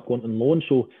when I ended up going on loan.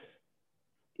 So,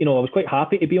 you know, I was quite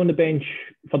happy to be on the bench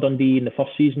for Dundee in the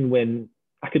first season when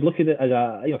I could look at it as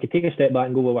I could take a step back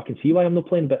and go, well, I can see why I'm not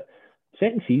playing. But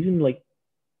second season, like,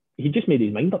 he just made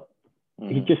his mind up.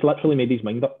 He just literally made his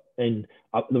mind up. And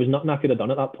there was nothing I could have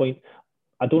done at that point.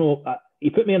 I don't know. He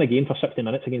put me in a game for 60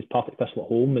 minutes against Partick Thistle at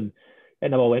home, and it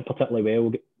never went particularly well.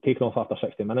 Get taken off after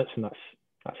 60 minutes, and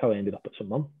that's how I ended up at St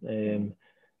Mirren. And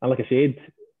like I said,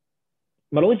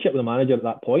 my relationship with the manager at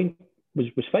that point was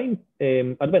fine.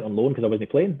 I went on loan because I wasn't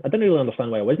playing. I didn't really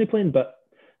understand why I wasn't playing, but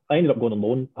I ended up going on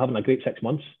loan, having a great 6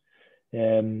 months.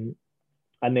 And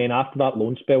then after that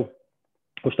loan spell,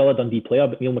 I was still a Dundee player,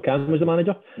 but Neil McCann was the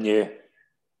manager. Yeah.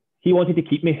 He wanted to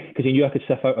keep me because he knew I could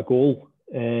sniff out a goal.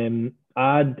 In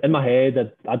my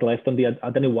head, I'd left Dundee.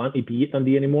 I didn't want to be at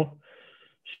Dundee anymore.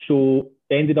 So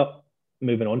I ended up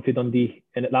moving on to Dundee.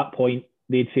 And at that point,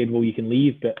 they'd said, well, you can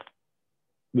leave, but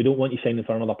we don't want you signing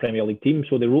for another Premier League team.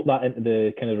 So they wrote that into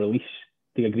the kind of release,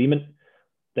 the agreement,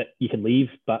 that you can leave,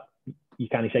 but you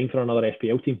can't sign for another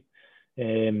SPL team.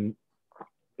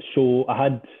 So I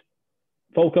had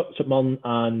Falkirk, St Mirren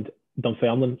and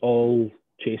Dunfermline all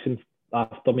chasing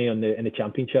after me in the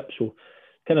Championship. So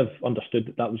kind of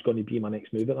understood that was going to be my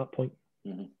next move at that point.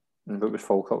 And what was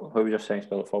Falkirk? How was your second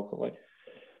spell at Falkirk like?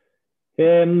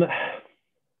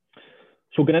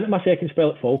 So going into my second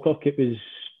spell at Falkirk, it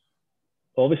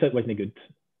wasn't good.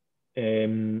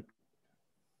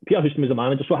 Peter Houston was the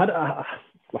manager. So I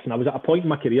was at a point in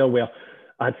my career where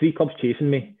I had 3 clubs chasing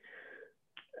me.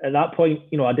 At that point,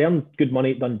 you know, I'd earned good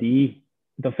money at Dundee.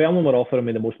 Dunfermline were offering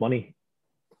me the most money,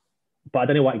 but I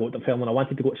didn't want to go to Dunfermline. I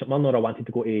wanted to go to St Mirren, or I wanted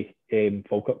to go to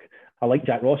Falkirk. I liked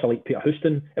Jack Ross. I liked Peter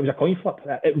Houston. It was a coin flip.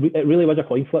 It really was a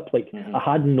coin flip. Like, I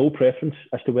had no preference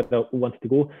as to where I wanted to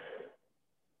go.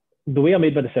 The way I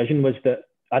made my decision was that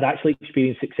I'd actually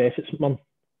experienced success at St Mirren.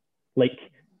 Like,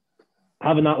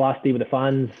 having that last day with the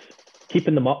fans,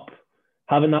 keeping them up,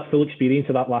 having that full experience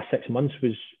of that last 6 months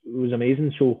was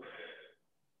amazing. So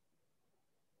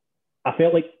I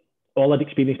felt like all I'd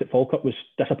experienced at Falkirk was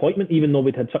disappointment, even though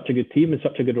we'd had such a good team and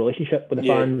such a good relationship with the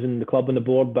fans and the club and the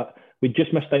board. But we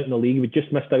just missed out in the league. We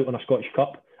just missed out on a Scottish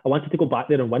Cup. I wanted to go back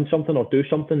there and win something, or do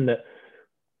something that,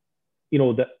 you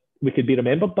know, that we could be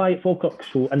remembered by at Falkirk.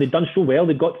 So, and they'd done so well.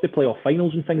 They'd got to the playoff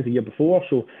finals and things the year before.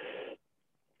 So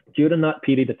during that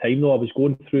period of time, though, I was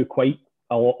going through quite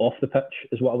a lot off the pitch,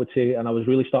 is what I would say. And I was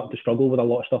really starting to struggle with a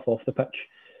lot of stuff off the pitch.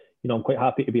 You know, I'm quite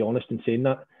happy to be honest in saying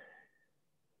that.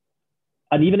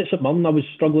 And even at St Mirren, I was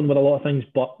struggling with a lot of things,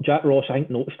 but Jack Ross, I think,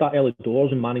 noticed that early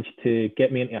doors and managed to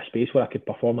get me into a space where I could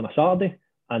perform on a Saturday,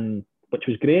 and which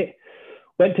was great.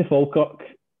 Went to Falkirk.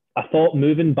 I thought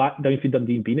moving back down to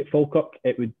Dundee and being at Falkirk,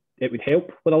 it would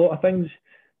help with a lot of things.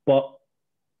 But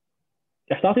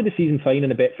I started the season fine in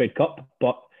the Betfred Cup,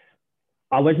 but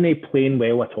I wasn't playing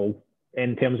well at all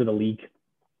in terms of the league.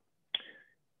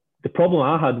 The problem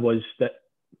I had was that,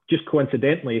 just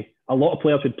coincidentally, a lot of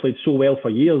players who'd played so well for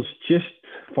years, just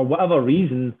for whatever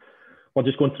reason, were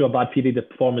just going through a bad period of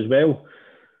form as well.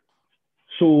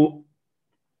 So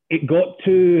it got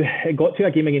to a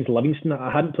game against Livingston.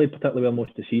 I hadn't played particularly well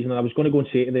most of the season, and I was going to go and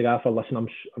say to the gaffer, listen, I'm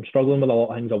struggling with a lot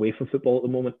of things away from football at the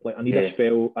moment. Like, I need a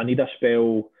spell. I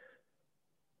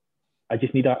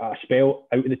just need a spell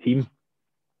out of the team.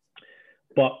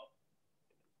 But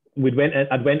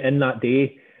I'd went in that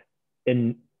day,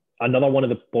 and another one of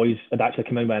the boys had actually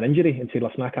come in with an injury and said,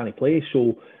 listen, I can't play.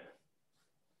 So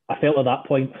I felt at that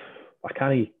point, I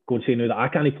can't go and say now that I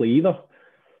can't play either.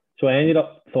 So I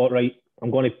thought, right,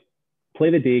 I'm going to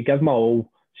play the day, give my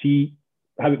all, see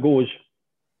how it goes.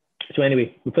 So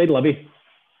anyway, we played Livy,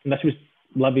 and this was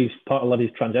part of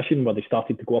Livy's transition where they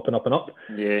started to go up and up and up.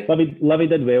 Yeah. Livy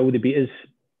did well, they beat us,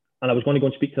 and I was going to go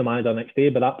and speak to the manager the next day.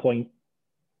 By that point,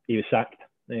 he was sacked.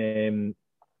 And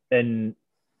it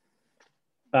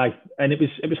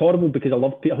was horrible because I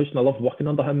loved Peter Houston, I loved working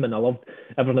under him, and I loved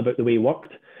everything about the way he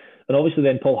worked. And obviously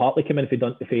then Paul Hartley came in for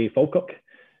Dundee,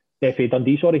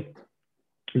 sorry.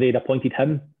 They'd appointed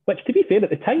him, which, to be fair, at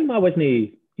the time I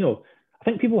wasn't, I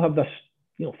think people have this,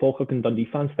 Falkirk and Dundee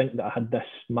fans think that I had this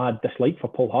mad dislike for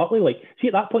Paul Hartley. Like, see,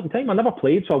 at that point in time, I never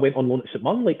played, so I went on loan at St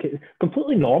Mirren. Like, it's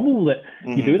completely normal that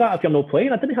you do that if you're not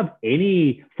playing. I didn't have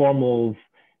any form of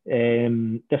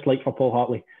dislike for Paul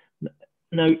Hartley.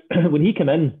 Now, when he came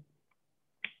in,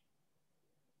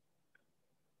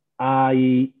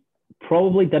 I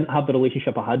probably didn't have the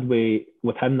relationship I had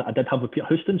with him that I did have with Peter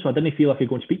Houston, so I didn't feel I could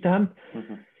go and speak to him.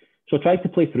 So I tried to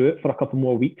play through it for a couple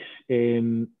more weeks.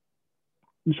 I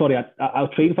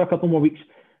trained for a couple more weeks.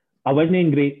 I wasn't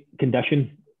in great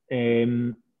condition.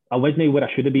 I wasn't where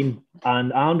I should have been,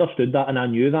 and I understood that, and I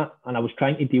knew that, and I was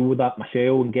trying to deal with that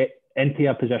myself and get into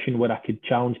a position where I could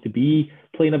challenge to be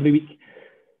playing every week.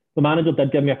 The manager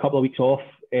did give me a couple of weeks off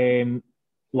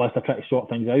whilst I tried to sort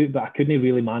things out, but I couldn't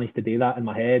really manage to do that in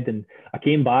my head. And I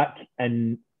came back,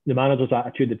 and the manager's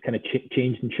attitude had kind of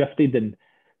changed and shifted, and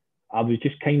I was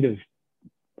just kind of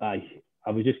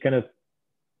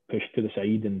pushed to the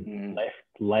side and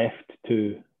left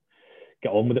to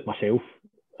get on with it myself.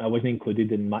 I wasn't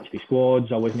included in matchday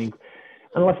squads. And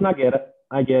listen, I get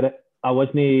it. I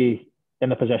wasn't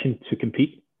in a position to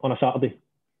compete on a Saturday,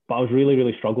 but I was really,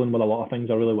 really struggling with a lot of things.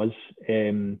 I really was.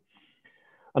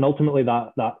 And ultimately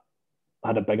that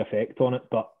had a big effect on it.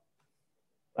 But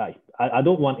I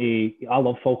don't want to, I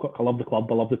love Falkirk, I love the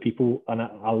club, I love the people, and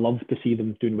I love to see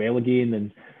them doing well again.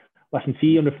 And listen,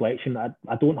 see, on reflection,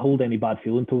 I don't hold any bad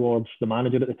feeling towards the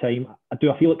manager at the time. I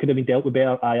feel it could have been dealt with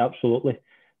better? Aye, absolutely.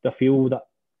 Do I feel that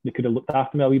they could have looked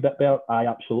after me a wee bit better? Aye,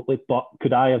 absolutely. But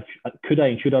could I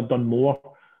and should have done more?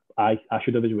 Aye, I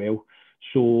should have as well.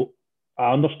 So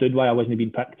I understood why I wasn't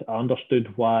being picked. I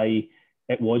understood why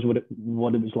it was what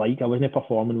it was like. I wasn't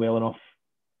performing well enough,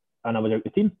 and I was out the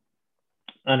team.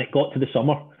 And it got to the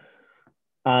summer,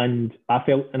 and I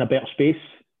felt in a better space,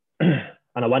 and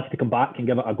I wanted to come back and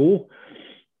give it a go.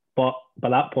 But by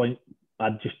that point, I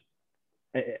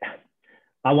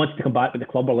wanted to come back, but the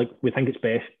club were like, we think it's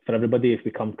best for everybody if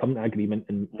we come to an agreement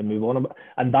and move on.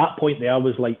 And that point there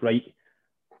was like, right,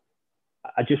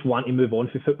 I just want to move on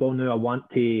from football now. I want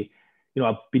to,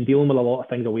 I've been dealing with a lot of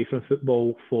things away from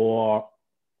football for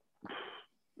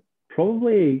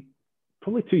probably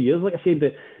 2 years. Like I said,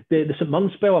 the St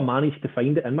Mirren spell, I managed to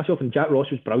find it in myself, and Jack Ross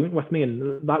was brilliant with me,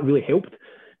 and that really helped.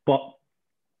 But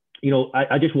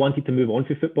I just wanted to move on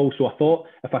to football. So I thought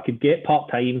if I could get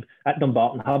part-time at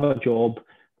Dumbarton, have a job,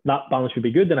 that balance would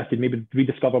be good, and I could maybe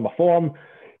rediscover my form.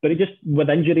 But it just, with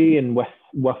injury and with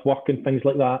work and things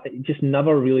like that, it just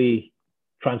never really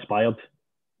transpired,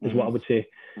 is what I would say.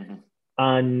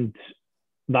 And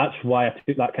that's why I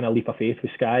took that kind of leap of faith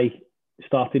with Sky,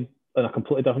 started on a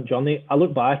completely different journey. I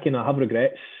look back and I have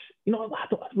regrets.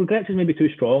 Regrets is maybe too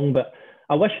strong, but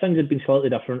I wish things had been slightly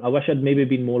different. I wish I'd maybe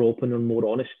been more open and more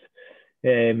honest,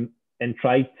 and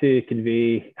tried to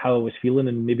convey how I was feeling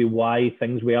and maybe why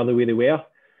things were the way they were.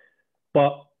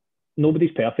 But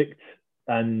nobody's perfect.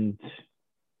 And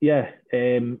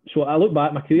so I look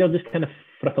back, my career just kind of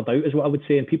frittered out, is what I would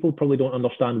say, and people probably don't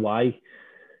understand why.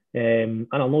 And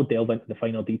I'll not delve into the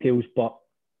finer details, but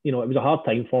it was a hard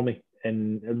time for me,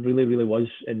 and it really, really was.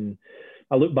 And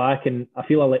I look back and I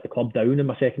feel I let the club down in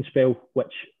my second spell,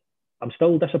 which I'm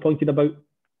still disappointed about.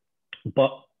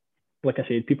 But like I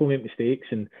said, people make mistakes.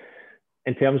 And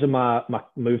in terms of my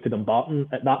move to Dumbarton,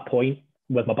 at that point,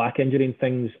 with my back injury and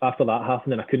things, after that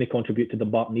happened and I couldn't contribute to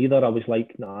Dumbarton either, I was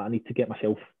like, nah, I need to get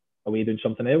myself away doing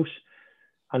something else.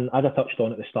 And as I touched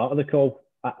on at the start of the call,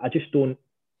 I just don't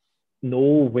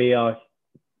know where...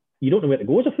 You don't know where to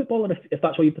go as a footballer if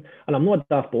that's what you... And I'm not a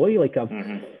daft boy. Like,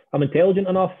 I'm intelligent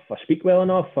enough, I speak well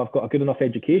enough, I've got a good enough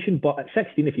education, but at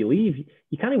 16, if you leave,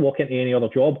 you can't walk into any other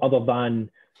job other than...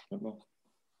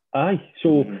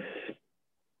 So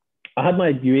I had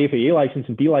my UEFA A licence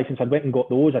and B licence. I went and got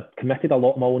those. I committed a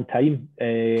lot of my own time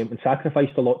and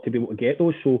sacrificed a lot to be able to get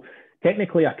those. So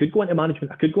technically, I could go into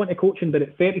management, I could go into coaching, but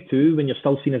at 32, when you're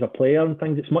still seen as a player and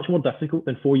things, it's much more difficult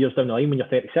than 4 years down the line. When you're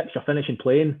 36, you're finishing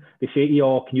playing. They say to you,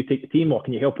 oh, can you take the team, or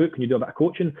can you help out? Can you do a bit of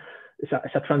coaching? It's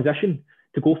a transition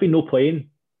to go from no playing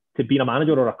to being a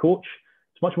manager or a coach.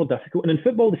 It's much more difficult. And in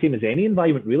football, the same as any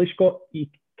environment, really, Scott, you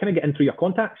kind of get in through your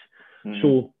contacts.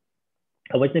 So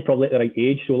I wasn't probably at the right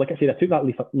age. So like I said, I took that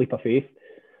leap of faith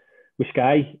with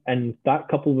Sky, and that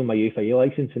coupled with my UEFA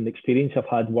licence and the experience I've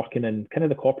had working in kind of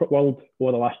the corporate world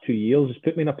over the last 2 years has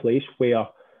put me in a place where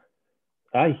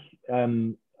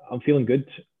I'm feeling good.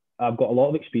 I've got a lot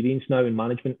of experience now in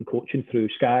management and coaching through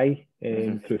Sky,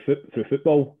 through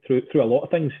football, through a lot of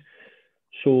things.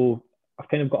 So I've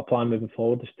kind of got a plan moving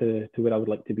forward as to where I would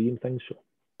like to be and things. So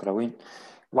brilliant.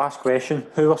 Last question.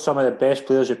 Who are some of the best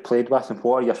players you've played with, and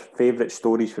what are your favourite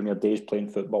stories from your days playing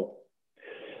football?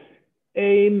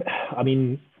 I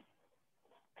mean,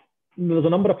 was a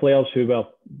number of players who were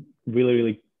really,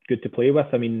 really good to play with.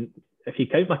 I mean, if you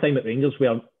count my time at Rangers,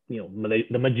 where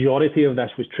the majority of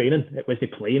this was training, it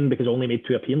wasn't playing because I only made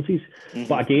 2 appearances. Mm-hmm.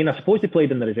 But again, I suppose they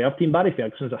played in the reserve team. Barry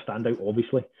Ferguson's a standout,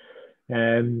 obviously.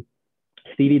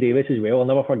 Stevie Davis as well, I'll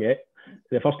never forget.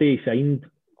 The first day he signed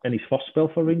in his first spell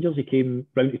for Rangers, he came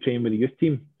round to train with the youth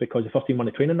team because the first team won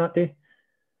the training that day.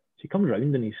 So he comes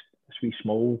round and he's this wee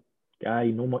small guy,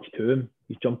 not much to him.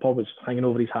 His jumper was hanging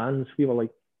over his hands. We were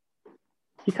like,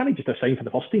 he can't just sign for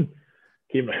the first team.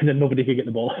 Came round and nobody could get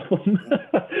the ball off him.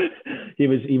 he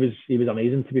was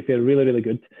amazing, to be fair, really, really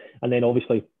good. And then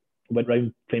obviously went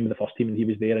round playing with the first team, and he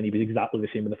was there, and he was exactly the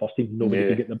same with the first team.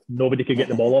 Nobody could get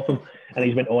the ball off him, and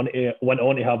he's went on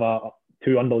to have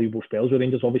 2 unbelievable spells with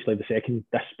Rangers. Obviously, this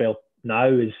spell now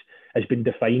has been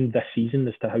defined this season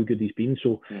as to how good he's been.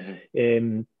 So,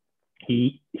 him,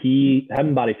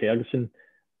 Barry Ferguson,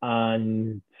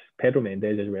 and Pedro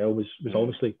Mendes as well was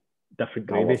obviously different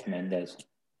gravy. Mendes.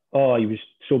 Oh, he was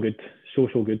so good, so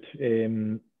good.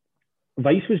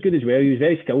 Weiss was good as well. He was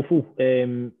very skillful.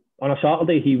 On a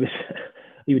Saturday, he would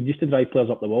used to drive players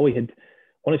up the wall. He had,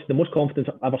 honestly, the most confidence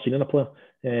I've ever seen in a player.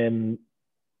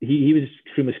 He was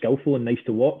extremely skillful and nice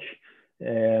to watch.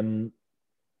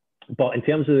 But in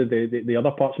terms of the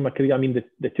other parts of my career, I mean,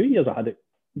 the 2 years I had it.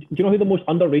 Do you know who the most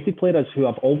underrated player is? Who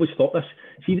I've always thought this.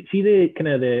 See the kind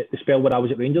of the spell where I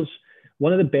was at Rangers.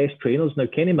 One of the best trainers now,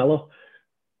 Kenny Miller.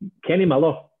 Kenny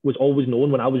Miller was always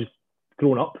known when I was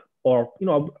growing up, or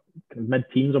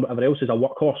mid-teens or whatever else, as a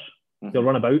workhorse. Mm-hmm. He'll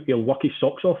run about, he'll work his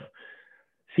socks off.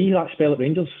 See that spell at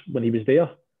Rangers when he was there.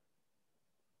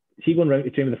 See going round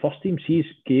to train with the first team. See his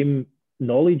game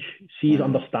knowledge. See his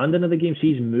understanding of the game.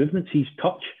 See his movement. See his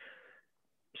touch.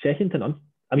 Second to none.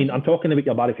 I mean, I'm talking about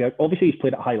your Barry Ferguson. Obviously, he's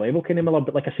played at a high level, Kenny Miller,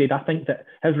 but like I said, I think that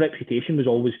his reputation was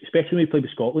always, especially when he played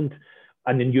with Scotland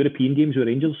and in European games with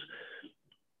Rangers,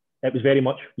 it was very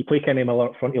much, you play Kenny Miller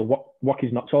up front, he'll work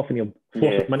his nuts off and he'll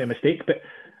force him into a mistake. But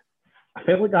I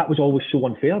felt like that was always so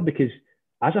unfair because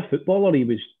as a footballer, he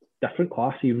was different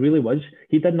class. He really was.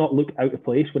 He did not look out of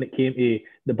place when it came to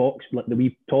the box, like the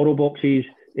wee Toro boxes,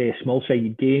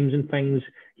 small-sided games and things.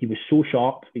 He was so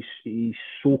sharp. He's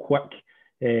so quick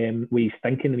with his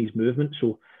thinking and his movement.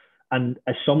 So, and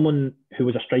as someone who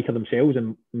was a striker themselves,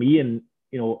 and me, and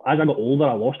as I got older,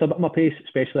 I lost a bit of my pace,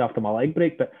 especially after my leg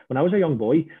break. But when I was a young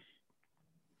boy,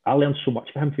 I learned so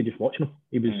much from him for just watching him.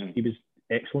 He was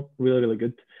excellent, really, really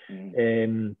good.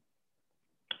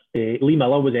 Lee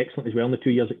Miller was excellent as well in the 2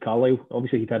 years at Carlisle.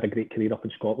 Obviously, he'd had a great career up in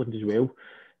Scotland as well.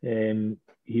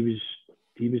 He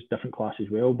was different class as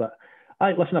well. But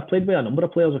I've played with a number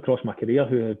of players across my career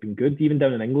who have been good, even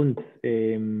down in England.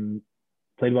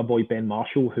 Played with a boy, Ben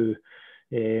Marshall, who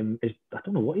is, I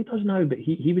don't know what he does now, but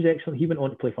he was excellent. He went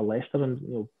on to play for Leicester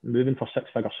and moving for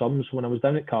 6-figure sums. When I was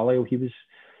down at Carlisle, he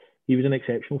was an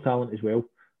exceptional talent as well.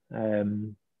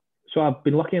 So I've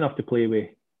been lucky enough to play with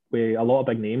a lot of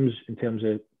big names in terms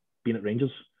of being at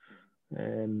Rangers.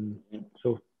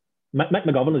 So Mick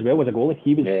McGovern as well was a goalie.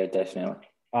 He was, definitely.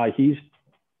 He's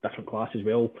different class as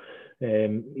well.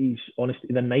 He's honestly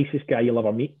the nicest guy you'll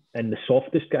ever meet and the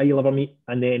softest guy you'll ever meet.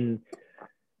 And then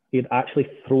he'd actually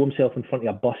throw himself in front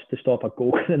of a bus to stop a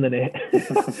goal in the net.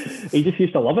 He just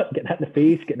used to love it, getting hit in the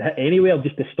face, getting hit anywhere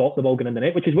just to stop the ball going in the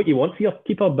net, which is what you want for your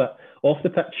keeper. But off the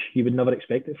pitch, you would never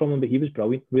expect it from him. But he was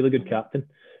brilliant, really good captain.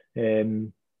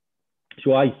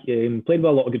 So I played with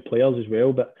a lot of good players as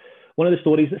well. But one of the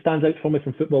stories that stands out for me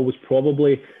from football was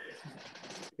probably,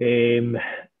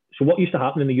 so what used to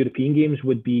happen in the European games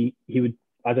would be, he would,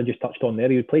 as I just touched on there,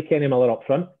 he would play Kenny Miller up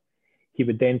front. He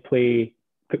would then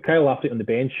put Kyle Lafferty on the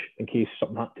bench in case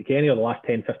something happened to Kenny, or the last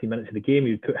 10-15 minutes of the game,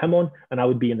 he would put him on and I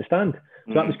would be in the stand.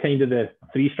 So that was kind of the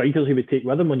 3 strikers he would take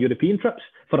with him on European trips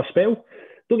for a spell.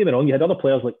 Don't get me wrong, you had other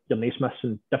players like your Naismiths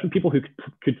and different people who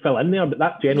could fill in there, but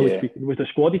that generally was the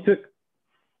squad he took.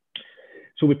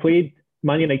 So we played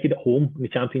Man United at home in the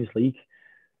Champions League.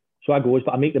 So I goes,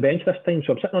 but I make the bench this time.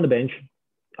 So I'm sitting on the bench.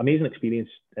 Amazing experience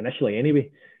initially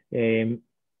anyway.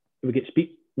 We get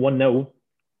beat 1-0.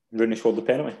 Rooney scored the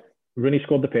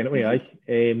penalty. Aye.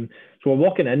 So we're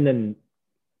walking in and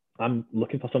I'm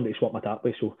looking for somebody to swap my tap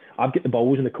with. So I've got the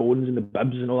balls and the cones and the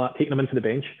bibs and all that, taking them in for the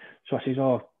bench. So I says,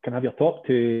 can I have your top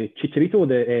to Chicharito,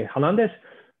 Hernandez?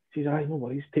 He says, aye, no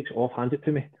worries. Takes it off, hands it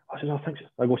to me. I says, thanks.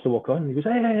 I goes to walk on. He goes,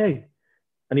 hey.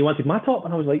 And he wanted my top.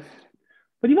 And I was like,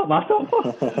 what do you want my top for?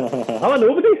 I'm a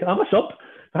nobody. I'm a sub.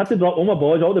 I had to drop all my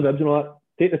balls, all the bibs and all that,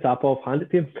 take the tap off, hand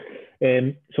it to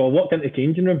him. So I walked into the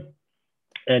changing room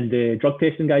and the drug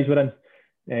testing guys were in.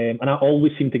 And I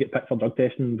always seem to get picked for drug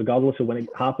testing, regardless of when it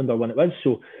happened or when it was.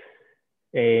 So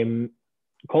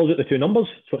calls out the 2 numbers.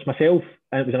 So it's myself,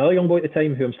 and it was another young boy at the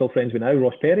time who I'm still friends with now,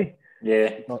 Ross Perry.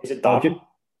 Yeah. Is it Darwin?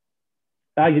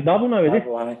 Aye, Darwin now, is he?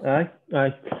 Darwin, aye.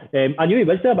 I knew he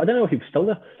was there, but I didn't know if he was still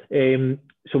there.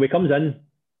 So he comes in,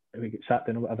 and we get sat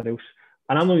down or whatever else.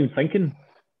 And I'm not even thinking,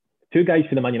 2 guys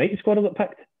for the Man United squad got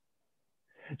picked.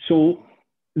 So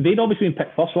they'd obviously been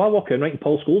picked first. So I walk in, right, and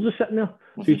Paul Scholes is sitting there.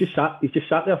 So he's just sat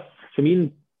there. So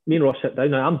me and Ross sit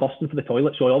down. Now I'm busting for the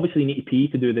toilet, so I obviously need to pee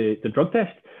to do the drug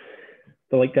test.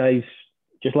 They're like, guys,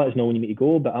 just let us know when you need to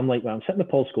go. But I'm like, well, I'm sitting with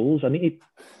Paul Scholes. I need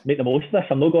to make the most of this.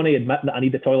 I'm not going to admit that I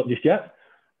need the toilet just yet.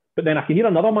 But then I can hear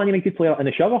another Man United player in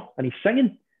the shower, and he's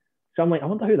singing. So I'm like, I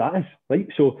wonder who that is, right?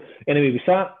 So anyway, we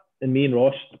sat, and me and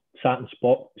Ross sat and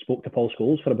spoke to Paul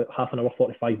Scholes for about half an hour,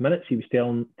 45 minutes. He was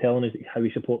telling us how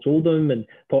he supports Oldham and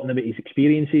talking about his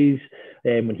experiences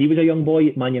when he was a young boy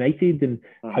at Man United and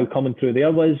how coming through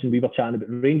there was. And we were chatting about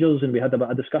Rangers, and we had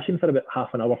a discussion for about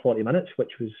half an hour, 40 minutes,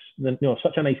 which was,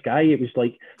 such a nice guy. It was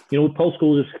like, Paul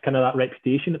Scholes has kind of that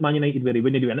reputation at Man United where he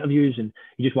wouldn't do interviews and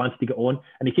he just wanted to get on.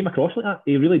 And he came across like that.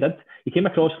 He really did. He came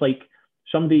across like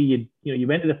somebody you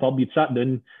went to the pub, you'd sat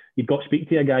down, you'd got to speak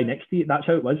to a guy next to you. That's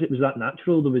how it was. It was that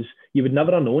natural. You would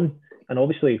never have known. And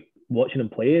obviously watching him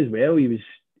play as well, he was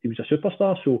a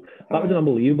superstar. So that was an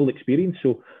unbelievable experience.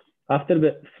 So after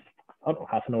about, I don't know,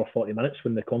 half an hour, 40 minutes,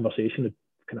 when the conversation had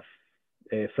kind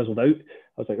of frizzled out,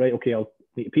 I was like, right, okay, I'll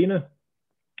need to pee now.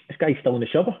 This guy's still in the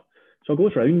shower. So I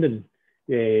goes round and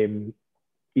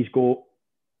he's got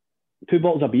 2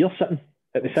 bottles of beer sitting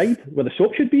at the side where the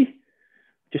soap should be.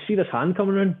 Just see this hand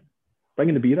coming around,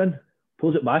 bringing the beer in,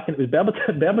 pulls it back, and it was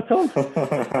Berbatov.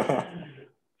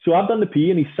 So I've done the pee,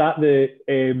 and he's sat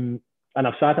and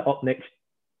I've sat it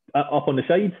up on the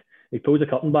side. He pulls the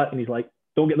curtain back, and he's like,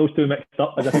 "Don't get those 2 mixed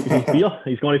up," as if it was his beer.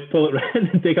 He's going to pull it around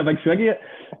and take a big swig of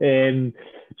it.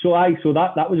 So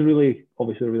that was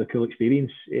obviously a really cool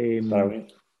experience. Doing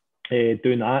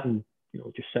that and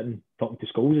just sitting talking to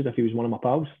Scholes as if he was one of my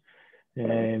pals.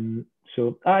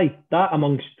 So that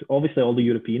amongst obviously all the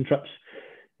European trips,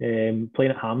 playing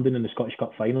at Hampden in the Scottish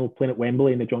Cup final, playing at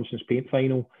Wembley in the Johnstone's Paint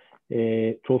final,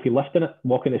 trophy lifting it,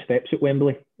 walking the steps at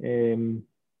Wembley.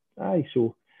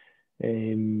 So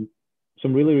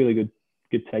some really, really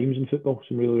good times in football,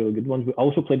 some really, really good ones. We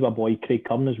also played with a boy, Craig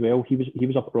Curran, as well. He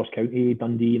was up at Ross County,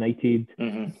 Dundee United,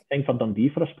 playing for Dundee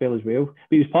for a spell as well. But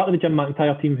he was part of the Jim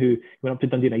McIntyre team who went up to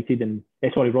Dundee United and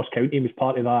Ross County, and was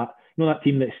part of that. That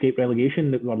team that escaped relegation,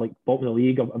 that were like bottom of the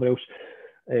league or whatever else.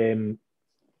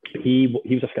 He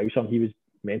was a Scouser. He was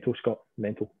mental, Scott.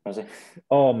 Mental. Was he?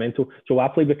 Oh, mental. So I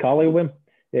played with Carlisle with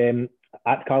him,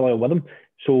 at Carlisle with him.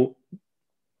 So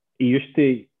he used to,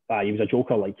 he was a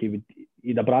joker. Like he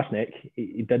had a brass neck.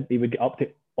 He would get up to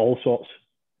all sorts.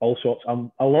 A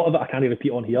lot of it I can't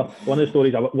repeat on here. One of the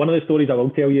stories I will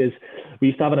tell you is we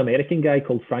used to have an American guy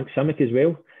called Frank Simic as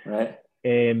well. Right.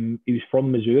 He was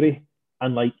from Missouri,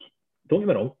 and like, don't get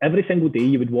me wrong, every single day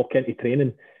you would walk into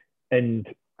training and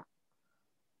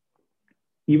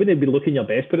you wouldn't be looking your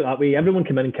best, put it that way. Everyone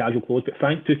came in casual clothes, but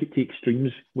Frank took it to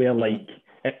extremes where like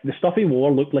the stuff he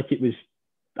wore looked like it was,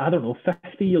 I don't know,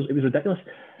 50 years. It was ridiculous.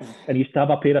 And he used to have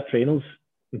a pair of trainers,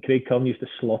 and Craig Curran used to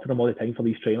slaughter him all the time for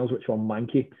these trainers, which were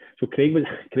manky. So Craig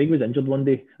was injured one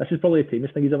day. This is probably the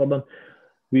tamest thing he's ever done.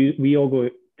 We all go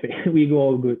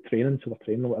training, so we're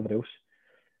training or whatever else.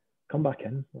 Come back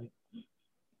in, like,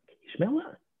 smell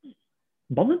that?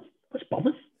 Burning? What's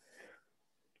burning?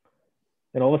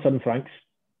 And all of a sudden Frank's,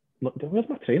 look, where's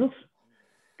my trainers?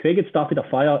 Craig had started a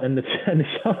fire in the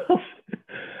showers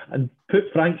and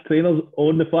put Frank's trainers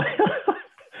on the fire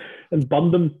and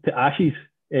burned them to ashes.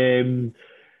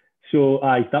 So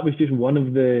that was just one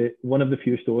of the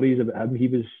few stories about him. He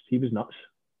was nuts,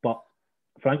 but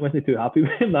Frank wasn't too happy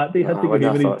with him that day. Had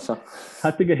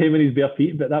to get him in his bare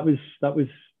feet, but that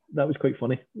was quite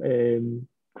funny.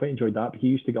 Quite enjoyed that. But he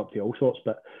used to get up to all sorts.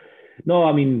 But no,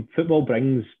 I mean, football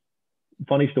brings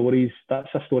funny stories. That's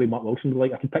a story Mark Wilson would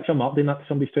like. I can picture Mark doing that to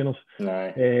somebody's trainers.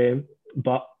 No.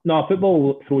 But no,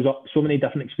 football throws up so many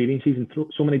different experiences and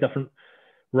so many different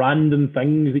random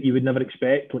things that you would never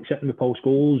expect, like sitting with Paul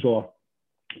Scholes or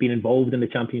being involved in the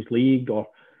Champions League or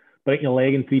breaking your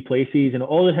leg in 3 places and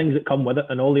all the things that come with it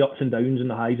and all the ups and downs and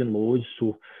the highs and lows.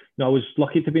 So, I was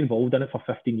lucky to be involved in it for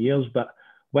 15 years, but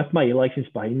with my A licence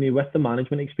behind me, with the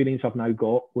management experience I've now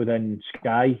got within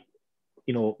Sky,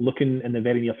 looking in the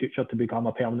very near future to become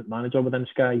a permanent manager within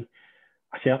Sky,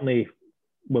 I certainly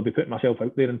will be putting myself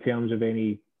out there in terms of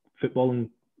any footballing,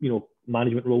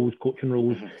 management roles, coaching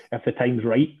roles, if the time's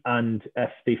right and if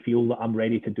they feel that I'm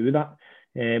ready to do that.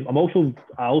 I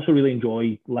also really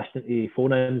enjoy listening to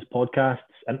phone-ins, podcasts,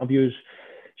 interviews.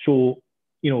 So,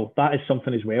 that is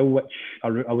something as well which I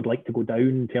would like to go down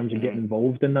in terms of getting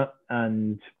involved in that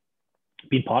and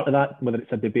being part of that, whether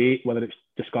it's a debate, whether it's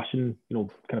discussing,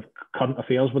 kind of current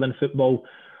affairs within football,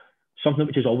 something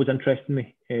which has always interested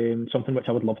me, something which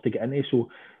I would love to get into. So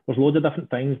there's loads of different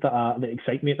things that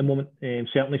excite me at the moment.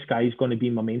 Certainly Sky is going to be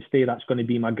my mainstay. That's going to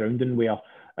be my grounding, where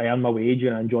I earn my wage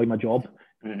and I enjoy my job.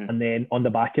 And then on the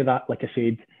back of that, like I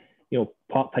said,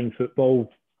 part-time football,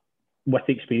 with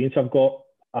the experience I've got,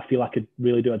 I feel I could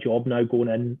really do a job now going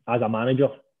in as a manager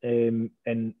in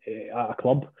at a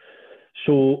club.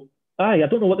 So I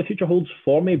don't know what the future holds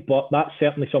for me, but that's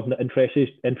certainly something that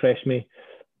interests me.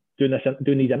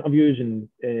 Doing these interviews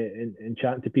and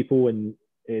chatting to people and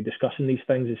discussing these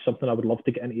things is something I would love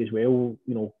to get into as well.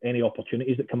 Any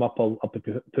opportunities that come up, I'll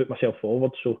put myself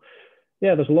forward. So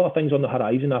yeah, there's a lot of things on the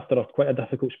horizon after quite a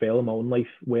difficult spell in my own life,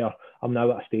 where I'm now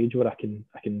at a stage where I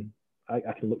can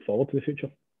look forward to the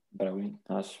future. Brilliant.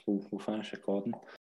 We'll finish recording.